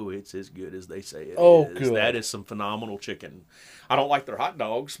 No, it's as good as they say it is. Oh, good. That is some phenomenal chicken. I don't like their hot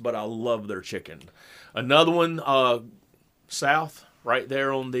dogs, but I love their chicken. Another one, south, right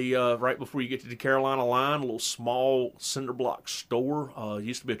there on the right before you get to the Carolina line, a little small cinder block store.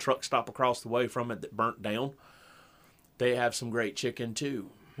 Used to be a truck stop across the way from it that burnt down. They have some great chicken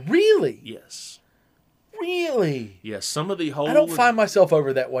too. Really? Yes. Really? Yes. Some of the holes. I don't find myself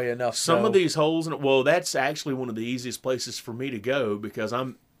over that way enough. Some of these holes, that's actually one of the easiest places for me to go because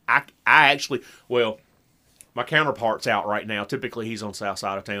I actually, my counterpart's out right now. Typically, he's on south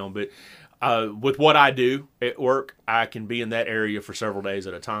side of town, but with what I do at work, I can be in that area for several days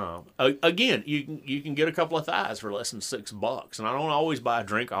at a time. Again, you can get a couple of thighs for less than $6, and I don't always buy a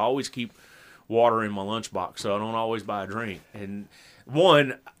drink. I always keep water in my lunchbox, so I don't always buy a drink. And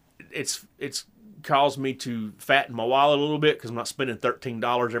one, it's caused me to fatten my wallet a little bit because I'm not spending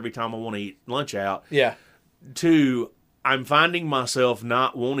 $13 every time I want to eat lunch out. Yeah. 2, I'm finding myself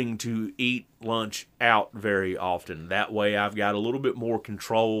not wanting to eat lunch out very often. That way I've got a little bit more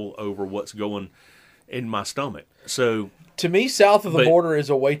control over what's going in my stomach. So to me, south of the border is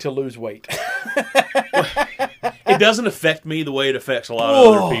a way to lose weight. It doesn't affect me the way it affects a lot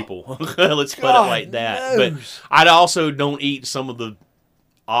of other people. Let's put it like that. Knows. But I also don't eat some of the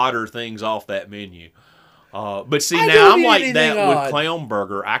odder things off that menu. But see, now I'm like that with Clown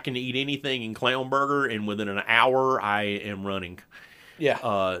Burger. I can eat anything in Clown Burger, and within an hour, I am running.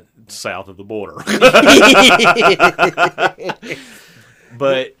 Yeah. South of the border.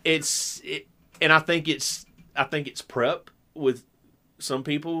 But and I think it's prep with some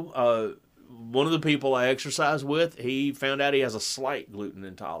people. One of the people I exercise with, he found out he has a slight gluten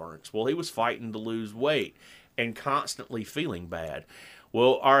intolerance. Well, he was fighting to lose weight and constantly feeling bad.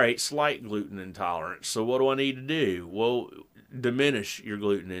 Well, all right, slight gluten intolerance. So what do I need to do? Well, diminish your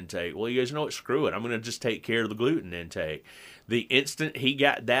gluten intake. Well, you guys know what? Screw it. I'm going to just take care of the gluten intake. The instant he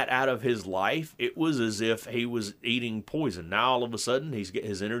got that out of his life, it was as if he was eating poison. Now, all of a sudden, he's get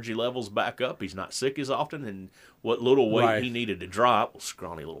his energy levels back up. He's not sick as often, and what little weight he needed to drop,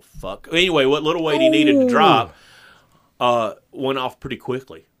 scrawny little fuck. Anyway, what little weight he needed to drop went off pretty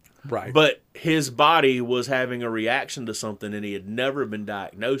quickly. Right. But his body was having a reaction to something, and he had never been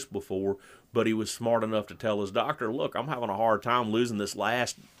diagnosed before, but he was smart enough to tell his doctor, look, I'm having a hard time losing this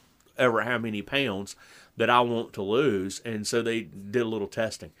last ever how many pounds that I want to lose. And so they did a little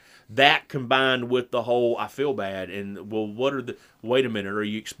testing. That combined with the whole, I feel bad, and, wait a minute, are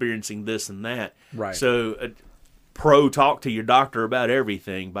you experiencing this and that? Right. So, talk to your doctor about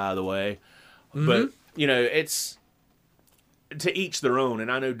everything, by the way. Mm-hmm. But, it's to each their own, and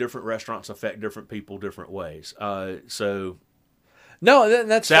I know different restaurants affect different people different ways. So... No,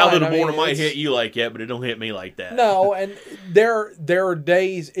 that's south fine. of the border might hit you like that, but it don't hit me like that. No, and there are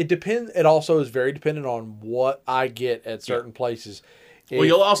days. It depends. It also is very dependent on what I get at certain places. Well,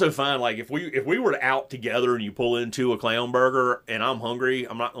 you'll also find like if we were out together and you pull into a Clown Burger and I'm hungry,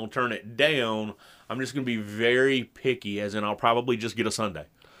 I'm not going to turn it down. I'm just going to be very picky, as in I'll probably just get a sundae.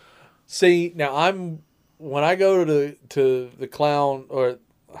 See, now when I go to the Clown or.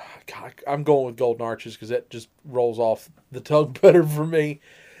 God, I'm going with Golden Arches because that just rolls off the tongue better for me.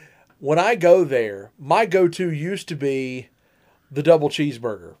 When I go there, my go-to used to be the double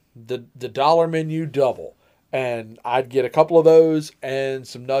cheeseburger, the dollar menu double. And I'd get a couple of those and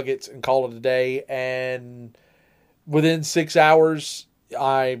some nuggets and call it a day. And within 6 hours,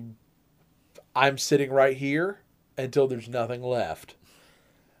 I'm sitting right here until there's nothing left.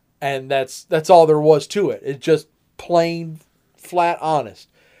 And that's all there was to it. It's just plain flat honest.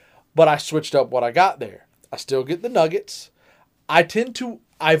 But I switched up what I got there. I still get the nuggets.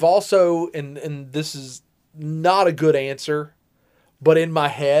 I've also, and this is not a good answer, but in my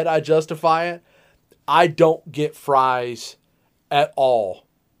head I justify it. I don't get fries at all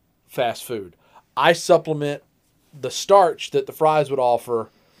fast food. I supplement the starch that the fries would offer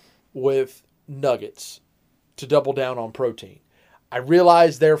with nuggets to double down on protein. I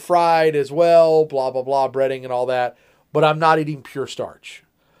realize they're fried as well, blah, blah, blah, breading and all that, but I'm not eating pure starch.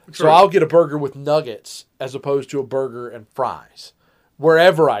 True. So I'll get a burger with nuggets as opposed to a burger and fries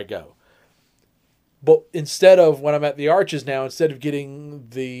wherever I go. But instead of, when I'm at the Arches now, instead of getting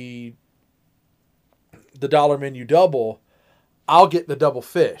the dollar menu double, I'll get the double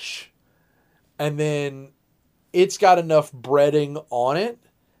fish. And then it's got enough breading on it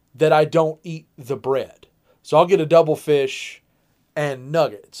that I don't eat the bread. So I'll get a double fish and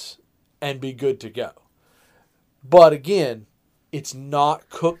nuggets and be good to go. But again, it's not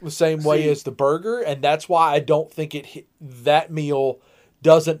cooked the same way as the burger, and that's why I don't think that meal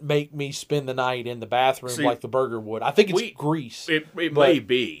doesn't make me spend the night in the bathroom like the burger would. I think it's grease. It may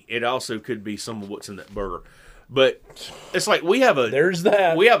be. It also could be some of what's in that burger. But it's like we have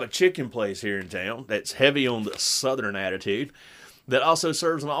a chicken place here in town that's heavy on the southern attitude that also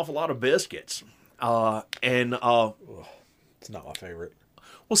serves an awful lot of biscuits. It's not my favorite.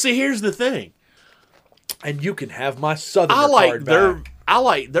 Well, see, here's the thing. And you can have my southern card back. I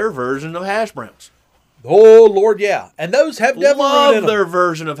like their version of hash browns. Oh, Lord, yeah. And those have devil root in them. Love their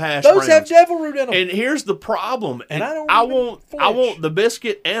version of hash browns. Those have devil root in them. And here's the problem. And I want the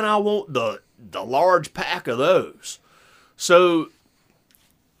biscuit and I want the large pack of those. So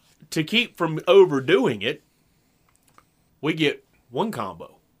to keep from overdoing it, we get one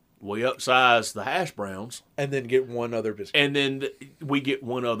combo. We upsize the hash browns. And then get one other biscuit. And then we get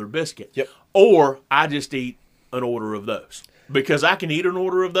one other biscuit. Yep. Or I just eat an order of those. Because I can eat an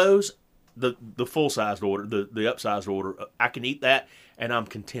order of those, the full-sized order, the upsized order, I can eat that and I'm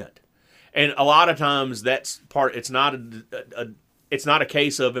content. And a lot of times that's part, it's not a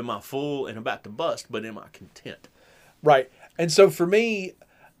case of am I full and about to bust, but am I content? Right. And so for me,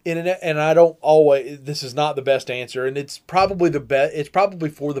 and I don't always, this is not the best answer, and it's probably it's probably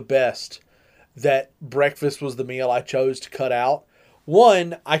for the best that breakfast was the meal I chose to cut out.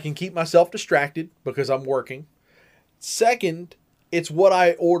 One, I can keep myself distracted because I'm working. Second, it's what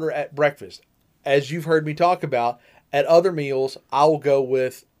I order at breakfast. As you've heard me talk about, at other meals, I will go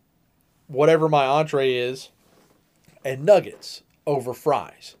with whatever my entree is and nuggets over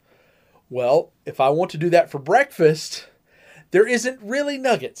fries. Well, if I want to do that for breakfast, there isn't really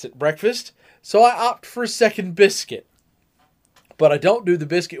nuggets at breakfast, so I opt for a second biscuit. But I don't do the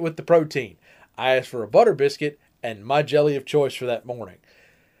biscuit with the protein. I ask for a butter biscuit and my jelly of choice for that morning.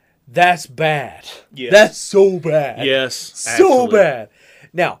 That's bad. Yes. That's so bad. Yes. So absolutely. bad.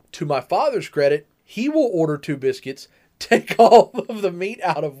 Now, to my father's credit, he will order 2 biscuits, take all of the meat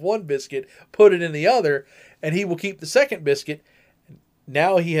out of one biscuit, put it in the other, and he will keep the second biscuit.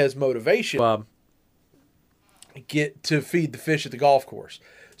 Now he has motivation get to feed the fish at the golf course.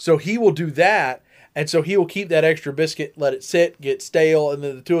 So he will do that, and so he will keep that extra biscuit, let it sit, get stale, and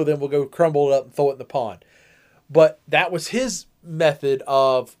then the two of them will go crumble it up and throw it in the pond. But that was his method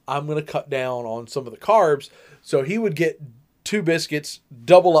of, I'm going to cut down on some of the carbs. So he would get 2 biscuits,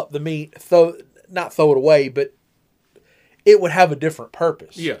 double up the meat, not throw it away, but it would have a different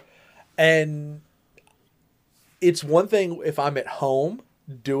purpose. Yeah. And it's one thing if I'm at home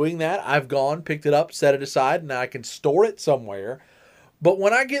doing that. I've gone, picked it up, set it aside, and I can store it somewhere. But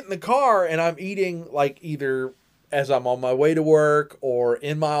when I get in the car and I'm eating, like either as I'm on my way to work or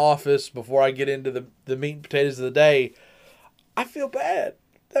in my office before I get into the meat and potatoes of the day, I feel bad.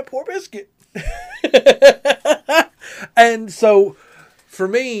 That poor biscuit. And so for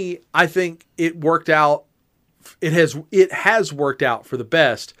me, I think it worked out. It has worked out for the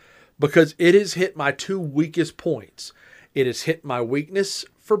best because it has hit my 2 weakest points. It has hit my weakness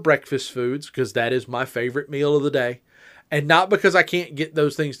for breakfast foods because that is my favorite meal of the day. And not because I can't get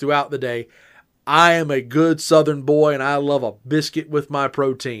those things throughout the day. I am a good Southern boy and I love a biscuit with my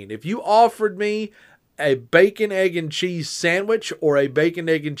protein. If you offered me a bacon, egg, and cheese sandwich or a bacon,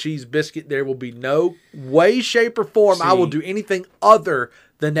 egg, and cheese biscuit, there will be no way, shape, or form I will do anything other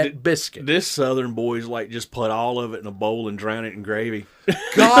than that biscuit. This Southern boy's like just put all of it in a bowl and drown it in gravy.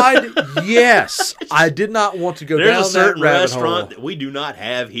 God, yes. I did not want to go down that rabbit hole. There's a certain restaurant that we do not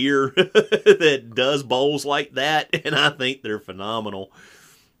have here that does bowls like that, and I think they're phenomenal.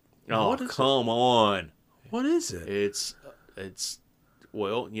 Oh, come on. What is it? It's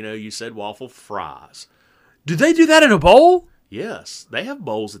well, you said waffle fries. Do they do that in a bowl? Yes, they have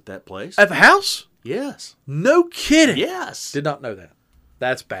bowls at that place. At the house? Yes. No kidding. Yes. Did not know that.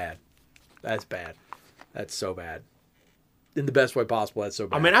 That's bad. That's bad. That's so bad. In the best way possible, that's so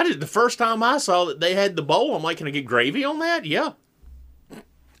bad. I mean, the first time I saw that they had the bowl, I'm like, can I get gravy on that? Yeah.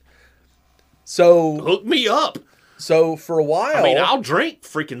 So Hook me up. So for a while, I mean, I'll drink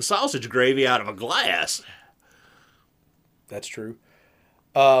freaking sausage gravy out of a glass. That's true.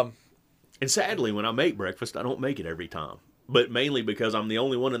 And sadly, when I make breakfast, I don't make it every time. But mainly because I'm the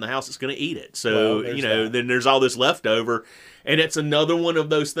only one in the house that's going to eat it. So, then there's all this leftover. And it's another one of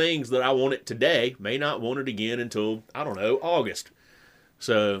those things that I want it today. May not want it again until, I don't know, August.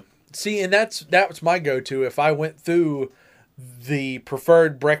 So. See, and that's my go-to. If I went through the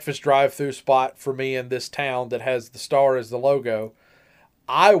preferred breakfast drive-through spot for me in this town that has the star as the logo,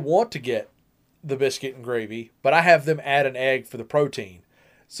 I want to get the biscuit and gravy, but I have them add an egg for the protein.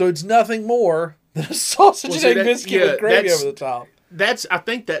 So it's nothing more than a sausage and egg biscuit with gravy over the top. I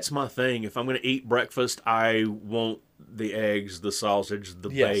think that's my thing. If I'm going to eat breakfast, I want the eggs, the sausage, the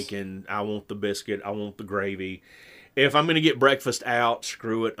bacon. I want the biscuit. I want the gravy. If I'm going to get breakfast out,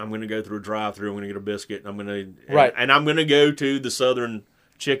 screw it. I'm going to go through a drive-through. I'm going to get a biscuit. I'm going to and I'm going to go to the Southern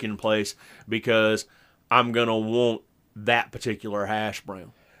chicken place because I'm going to want that particular hash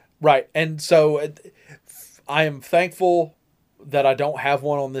brown. Right, and so I am thankful that I don't have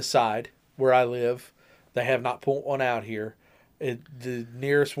one on this side where I live. They have not put one out here. The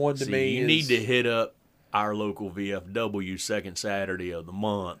nearest one to me you need to hit up our local VFW second Saturday of the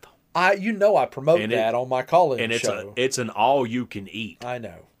month. I promote that on my call-in show. It's an all-you-can-eat. I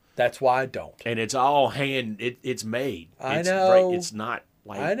know. That's why I don't. And it's all it's made. I know. Great. It's not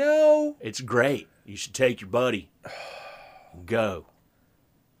like... I know. It's great. You should take your buddy. Go.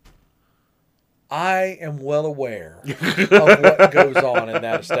 I am well aware of what goes on in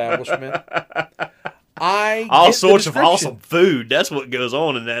that establishment. All sorts of awesome food. That's what goes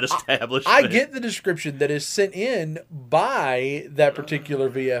on in that establishment. I get the description that is sent in by that particular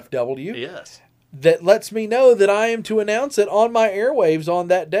VFW. Yes. That lets me know that I am to announce it on my airwaves on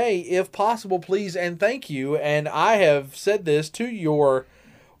that day. If possible, please and thank you. And I have said this to your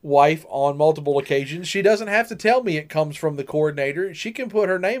wife on multiple occasions. She doesn't have to tell me it comes from the coordinator. She can put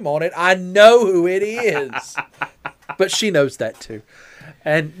her name on it. I know who it is. But she knows that too.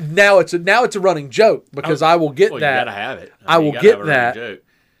 And now it's a running joke because I will get that. You gotta have it. I will get that.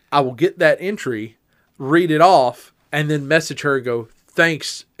 I will get that entry, read it off, and then message her and go,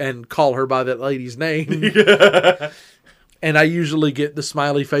 thanks, and call her by that lady's name. And I usually get the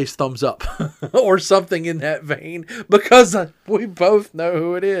smiley face thumbs up or something in that vein because we both know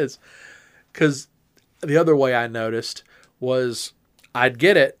who it is. Because the other way I noticed was I'd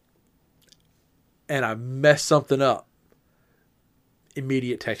get it and I mess something up.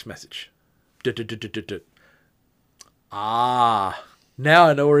 Immediate text message. Ah, now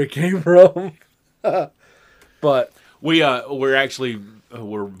I know where it came from. But we're actually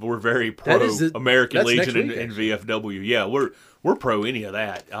we're very pro American Legion and VFW. Yeah, we're pro any of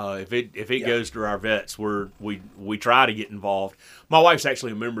that. If it goes to our vets, we try to get involved. My wife's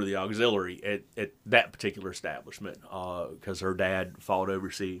actually a member of the auxiliary at that particular establishment because her dad fought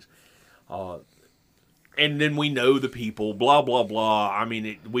overseas. And then we know the people, blah, blah, blah. I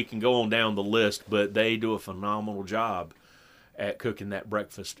mean, we can go on down the list, but they do a phenomenal job at cooking that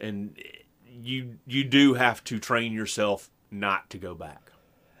breakfast. And you do have to train yourself not to go back.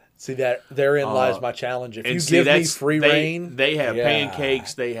 See, that therein lies my challenge. If you give me free reign. They have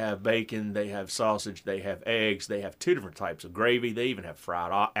pancakes, they have bacon, they have sausage, they have eggs, they have 2 different types of gravy. They even have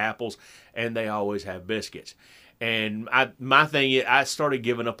fried apples, and they always have biscuits. And my thing is, I started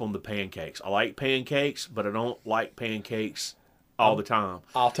giving up on the pancakes. I like pancakes, but I don't like pancakes all the time.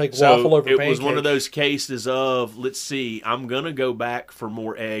 I'll take waffle over pancakes. It was one of those cases of, let's see, I'm going to go back for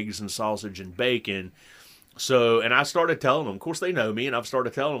more eggs and sausage and bacon. So, and I started telling them, of course they know me, and I've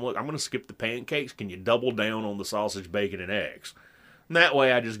started telling them, look, I'm going to skip the pancakes. Can you double down on the sausage, bacon, and eggs? And that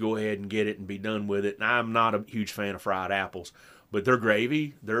way I just go ahead and get it and be done with it. And I'm not a huge fan of fried apples. But their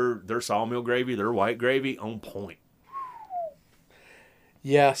gravy, their sawmill gravy, their white gravy, on point.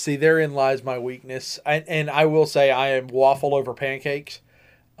 Yeah, see, therein lies my weakness. And I will say I am waffle over pancakes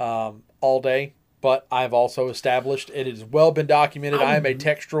all day. But I've also established, it has well been documented, I am a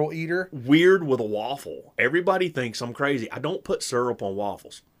textural eater. Weird with a waffle. Everybody thinks I'm crazy. I don't put syrup on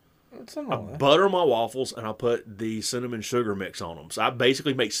waffles. I butter my waffles, and I put the cinnamon sugar mix on them. So I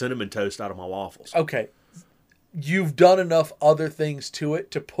basically make cinnamon toast out of my waffles. Okay. You've done enough other things to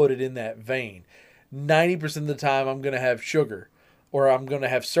it to put it in that vein. 90% of the time I'm going to have sugar or I'm going to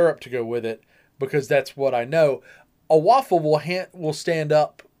have syrup to go with it because that's what I know. A waffle will stand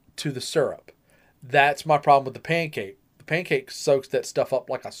up to the syrup. That's my problem with the pancake. The pancake soaks that stuff up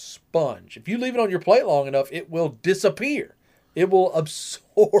like a sponge. If you leave it on your plate long enough, it will disappear. It will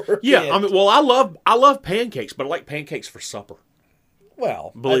absorb. Yeah, it. I mean, well, I love pancakes, but I like pancakes for supper.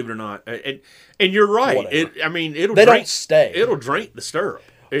 Well, Believe it or not, and you're right. Whatever. It'll They drink, don't stay. It'll drink the syrup.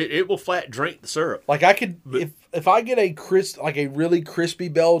 It will flat drink the syrup. Like I could, if I get a really crispy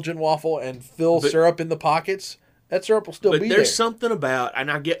Belgian waffle and fill syrup in the pockets, that syrup will still be there. But there's something about,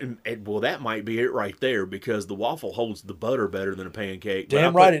 and I get, well, that might be it right there because the waffle holds the butter better than a pancake.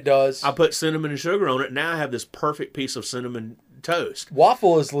 Damn right it does. I put cinnamon and sugar on it, and now I have this perfect piece of cinnamon toast.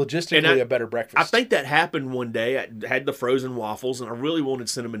 Waffle is logistically a better breakfast. I think that happened one day. I had the frozen waffles, and I really wanted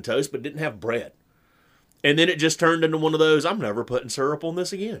cinnamon toast, but didn't have bread. And then it just turned into one of those, I'm never putting syrup on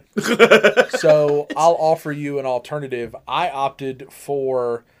this again. So I'll offer you an alternative. I opted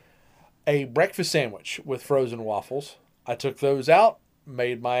for a breakfast sandwich with frozen waffles. I took those out,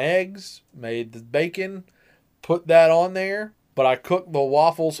 made my eggs, made the bacon, put that on there, but I cooked the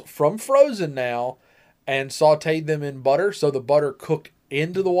waffles from frozen now and sauteed them in butter so the butter cooked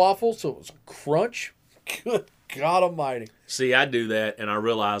into the waffle so it was a crunch. Good God almighty. See, I do that, and I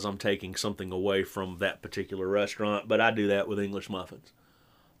realize I'm taking something away from that particular restaurant, but I do that with English muffins.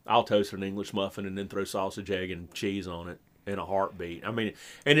 I'll toast an English muffin and then throw sausage, egg, and cheese on it in a heartbeat. I mean,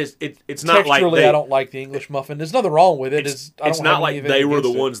 and it's not like I don't like the English muffin. There's nothing wrong with it. It's not like they were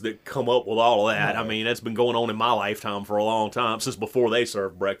the ones that come up with all of that. No. I mean, that's been going on in my lifetime for a long time, since before they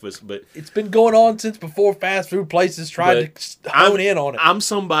served breakfast. But it's been going on since before fast food places tried to hone in on it. I'm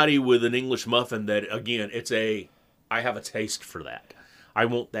somebody with an English muffin that, again, I have a taste for that. I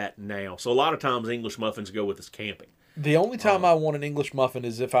want that now. So a lot of times English muffins go with us camping. The only time I want an English muffin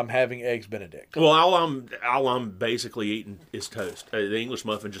is if I'm having eggs Benedict. Well, all I'm basically eating is toast. The English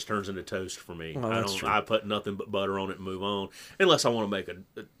muffin just turns into toast for me. I put nothing but butter on it and move on, unless I want to make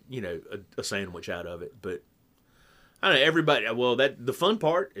a sandwich out of it. But I don't know, everybody. Well, the fun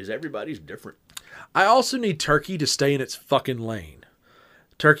part is everybody's different. I also need turkey to stay in its fucking lane.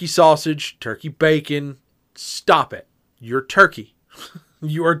 Turkey sausage, turkey bacon. Stop it. You're turkey.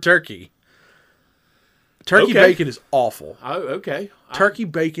 You are turkey. Turkey bacon is awful. Oh, okay. Turkey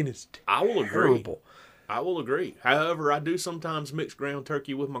bacon is terrible. I will agree. However, I do sometimes mix ground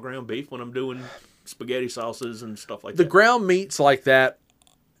turkey with my ground beef when I'm doing spaghetti sauces and stuff like that. The ground meats like that,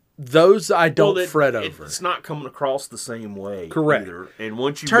 those I don't fret over. It's not coming across the same way. Correct. Either. And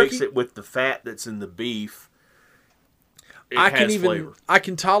once you mix it with the fat that's in the beef, it has flavor. I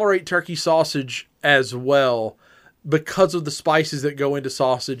can tolerate turkey sausage as well, because of the spices that go into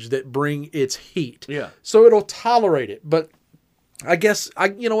sausage that bring its heat. Yeah. So it'll tolerate it. But I guess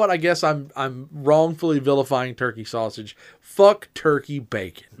I'm wrongfully vilifying turkey sausage. Fuck turkey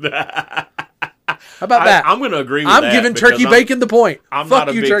bacon. How about that? I'm going to agree with that. I'm giving turkey bacon the point. I'm Fuck not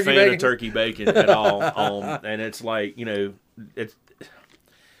a you, big fan bacon. of turkey bacon at all. And it's like, I'm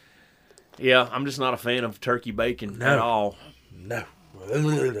just not a fan of turkey bacon at all. No.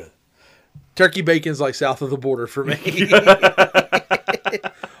 Turkey bacon's like south of the border for me.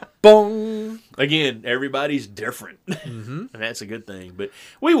 Boom. Again, everybody's different. Mm-hmm. And that's a good thing. But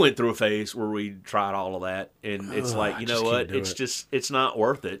we went through a phase where we tried all of that. And it's it's not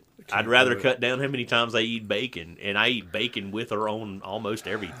worth it. I'd rather cut down how many times I eat bacon. And I eat bacon with or on almost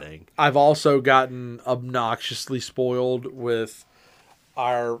everything. I've also gotten obnoxiously spoiled with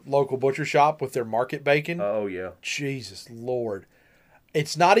our local butcher shop with their market bacon. Oh, yeah. Jesus Lord.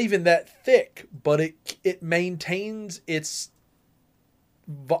 It's not even that thick, but it maintains its,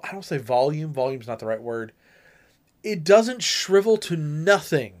 I don't say volume. Volume's not the right word. It doesn't shrivel to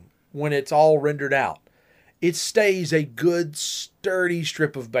nothing when it's all rendered out. It stays a good, sturdy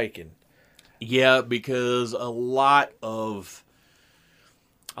strip of bacon. Yeah, because a lot of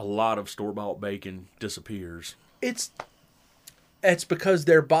store-bought bacon disappears. It's because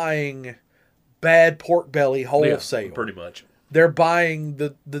they're buying bad pork belly wholesale. Yeah, pretty much. They're buying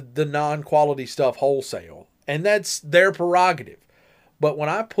the non-quality stuff wholesale. And that's their prerogative. But when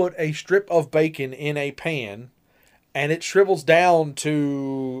I put a strip of bacon in a pan and it shrivels down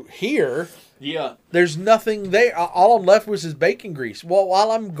to here, there's nothing there. All I'm left with is bacon grease. Well,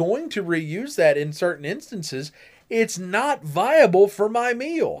 while I'm going to reuse that in certain instances, it's not viable for my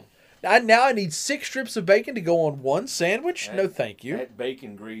meal. Now I need 6 strips of bacon to go on one sandwich? No, thank you. That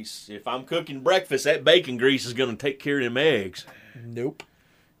bacon grease, if I'm cooking breakfast, that bacon grease is going to take care of them eggs. Nope.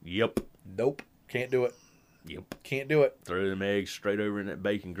 Yep. Nope. Can't do it. Yep. Can't do it. Throw them eggs straight over in that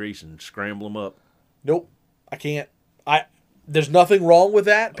bacon grease and scramble them up. Nope. I can't. There's nothing wrong with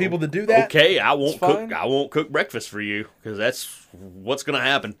that. People that do that. Okay, I won't cook breakfast for you because that's what's going to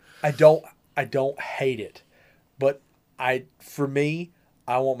happen. I don't hate it. But for me,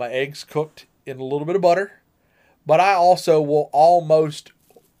 I want my eggs cooked in a little bit of butter. But I also will almost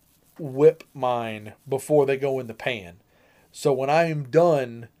whip mine before they go in the pan. So when I am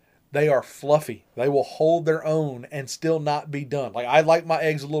done, they are fluffy. They will hold their own and still not be done. Like, I like my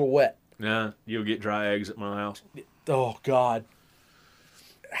eggs a little wet. Nah, you'll get dry eggs at my house. Oh, God.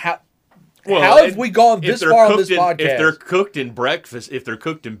 How have we gone this far on this podcast? If they're cooked in breakfast, if they're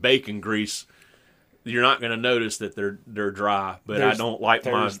cooked in bacon grease, you're not going to notice that they're dry. But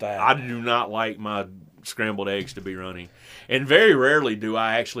I do not like my scrambled eggs to be runny. And very rarely do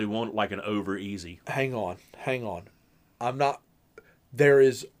I actually want like an over easy. Hang on. I'm not. There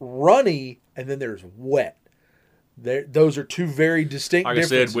is runny and then there's wet. Those are two very distinct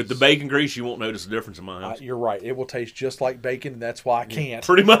differences. Like I said, with the bacon grease, you won't notice the difference in my house. You're right. It will taste just like bacon, and that's why I can't.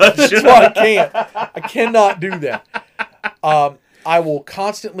 Pretty much. That's why I can't. I cannot do that. I will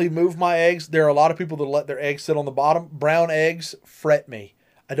constantly move my eggs. There are a lot of people that let their eggs sit on the bottom. Brown eggs fret me.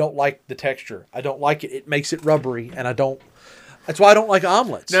 I don't like the texture. I don't like it. It makes it rubbery, and I don't. That's why I don't like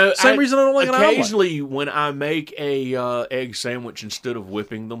omelets. No, Same reason I don't like an omelet. Occasionally, when I make a egg sandwich, instead of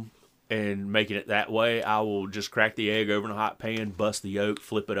whipping them and making it that way, I will just crack the egg over in a hot pan, bust the yolk,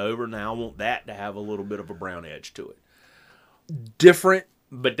 flip it over. Now I want that to have a little bit of a brown edge to it. Different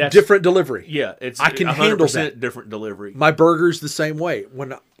delivery. Yeah, I can handle that. Different delivery. My burger's the same way.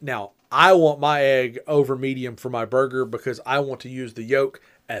 Now I want my egg over medium for my burger because I want to use the yolk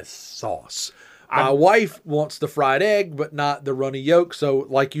as sauce. My wife wants the fried egg, but not the runny yolk. So,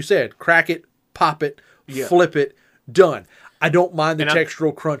 like you said, crack it, pop it, flip it, done. I don't mind the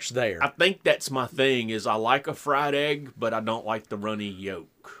textural crunch there. I think that's my thing is I like a fried egg, but I don't like the runny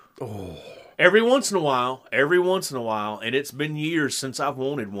yolk. Oh. Every once in a while, and it's been years since I've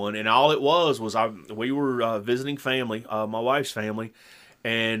wanted one, and all it was we were visiting family, my wife's family,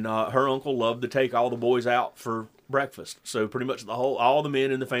 and her uncle loved to take all the boys out for breakfast. So pretty much all the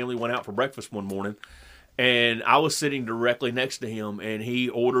men in the family went out for breakfast one morning. And I was sitting directly next to him, and he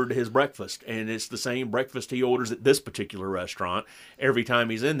ordered his breakfast. And it's the same breakfast he orders at this particular restaurant every time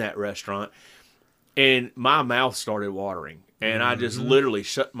he's in that restaurant. And my mouth started watering. And I just literally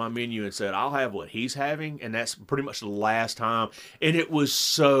shut my menu and said, I'll have what he's having. And that's pretty much the last time. And it was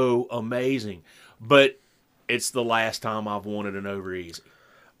so amazing. But it's the last time I've wanted an over easy.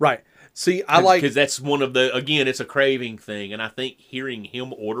 Right. See, because that's one of again, it's a craving thing. And I think hearing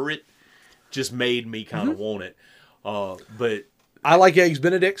him order it just made me kind of want it. But I like eggs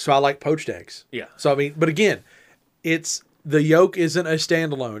Benedict, so I like poached eggs. Yeah. So, I mean, but again, the yolk isn't a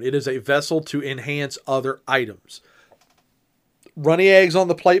standalone. It is a vessel to enhance other items. Runny eggs on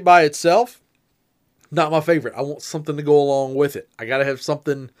the plate by itself, not my favorite. I want something to go along with it. I gotta have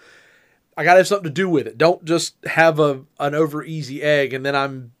something to do with it. Don't just have an over easy egg and then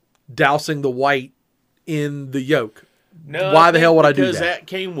I'm dousing the white in the yolk. No, why the hell would I do that? Because that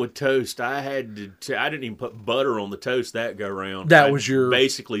came with toast. I didn't even put butter on the toast that go round. That was your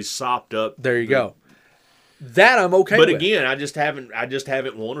basically sopped up. There you go. That I'm okay with. But again, I just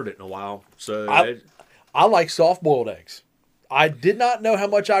haven't wanted it in a while. So I like soft boiled eggs. I did not know how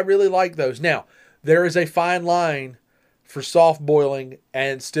much I really like those. Now, there is a fine line for soft boiling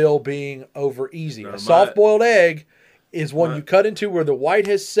and still being over easy. A soft boiled egg is one you cut into where the white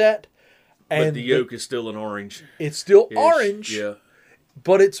has set. But the yolk is still an orange. It's still orange, yeah.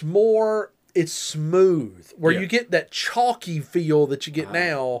 But it's smooth. Where you get that chalky feel that you get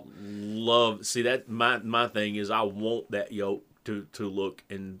now. See, that my thing is I want that yolk to look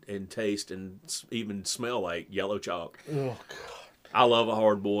and taste and even smell like yellow chalk. Oh, God. I love a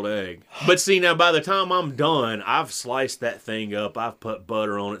hard-boiled egg. But see, now by the time I'm done, I've sliced that thing up. I've put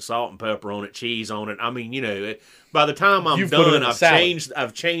butter on it, salt and pepper on it, cheese on it. I mean, by the time I'm done,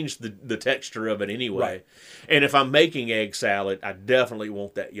 I've changed the texture of it anyway. Right. And if I'm making egg salad, I definitely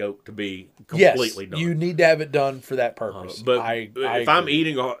want that yolk to be completely done. You need to have it done for that purpose. But if I'm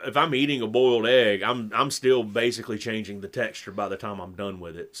eating a boiled egg, I'm still basically changing the texture by the time I'm done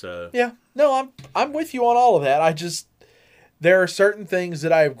with it. So yeah, no, I'm with you on all of that. There are certain things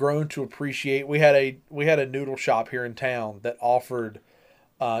that I have grown to appreciate. We had a noodle shop here in town that offered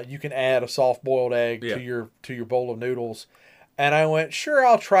you can add a soft boiled egg to your bowl of noodles, and I went, sure,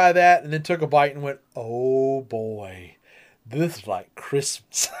 I'll try that, and then took a bite and went, oh boy, this is like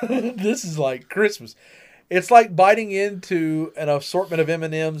Christmas. This is like Christmas. It's like biting into an assortment of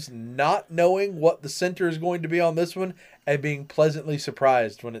M&Ms, not knowing what the center is going to be on this one, and being pleasantly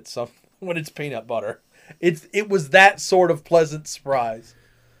surprised when it's peanut butter. It was that sort of pleasant surprise.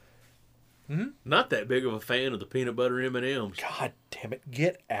 Not that big of a fan of the peanut butter M&Ms. God damn it!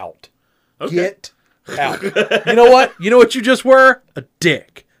 Get out! Okay. Get out! You know what? You know what you just were? A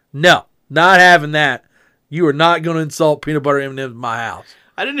dick. No, not having that. You are not going to insult peanut butter M&Ms in my house.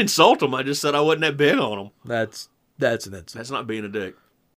 I didn't insult them. I just said I wasn't that big on them. That's an insult. That's not being a dick.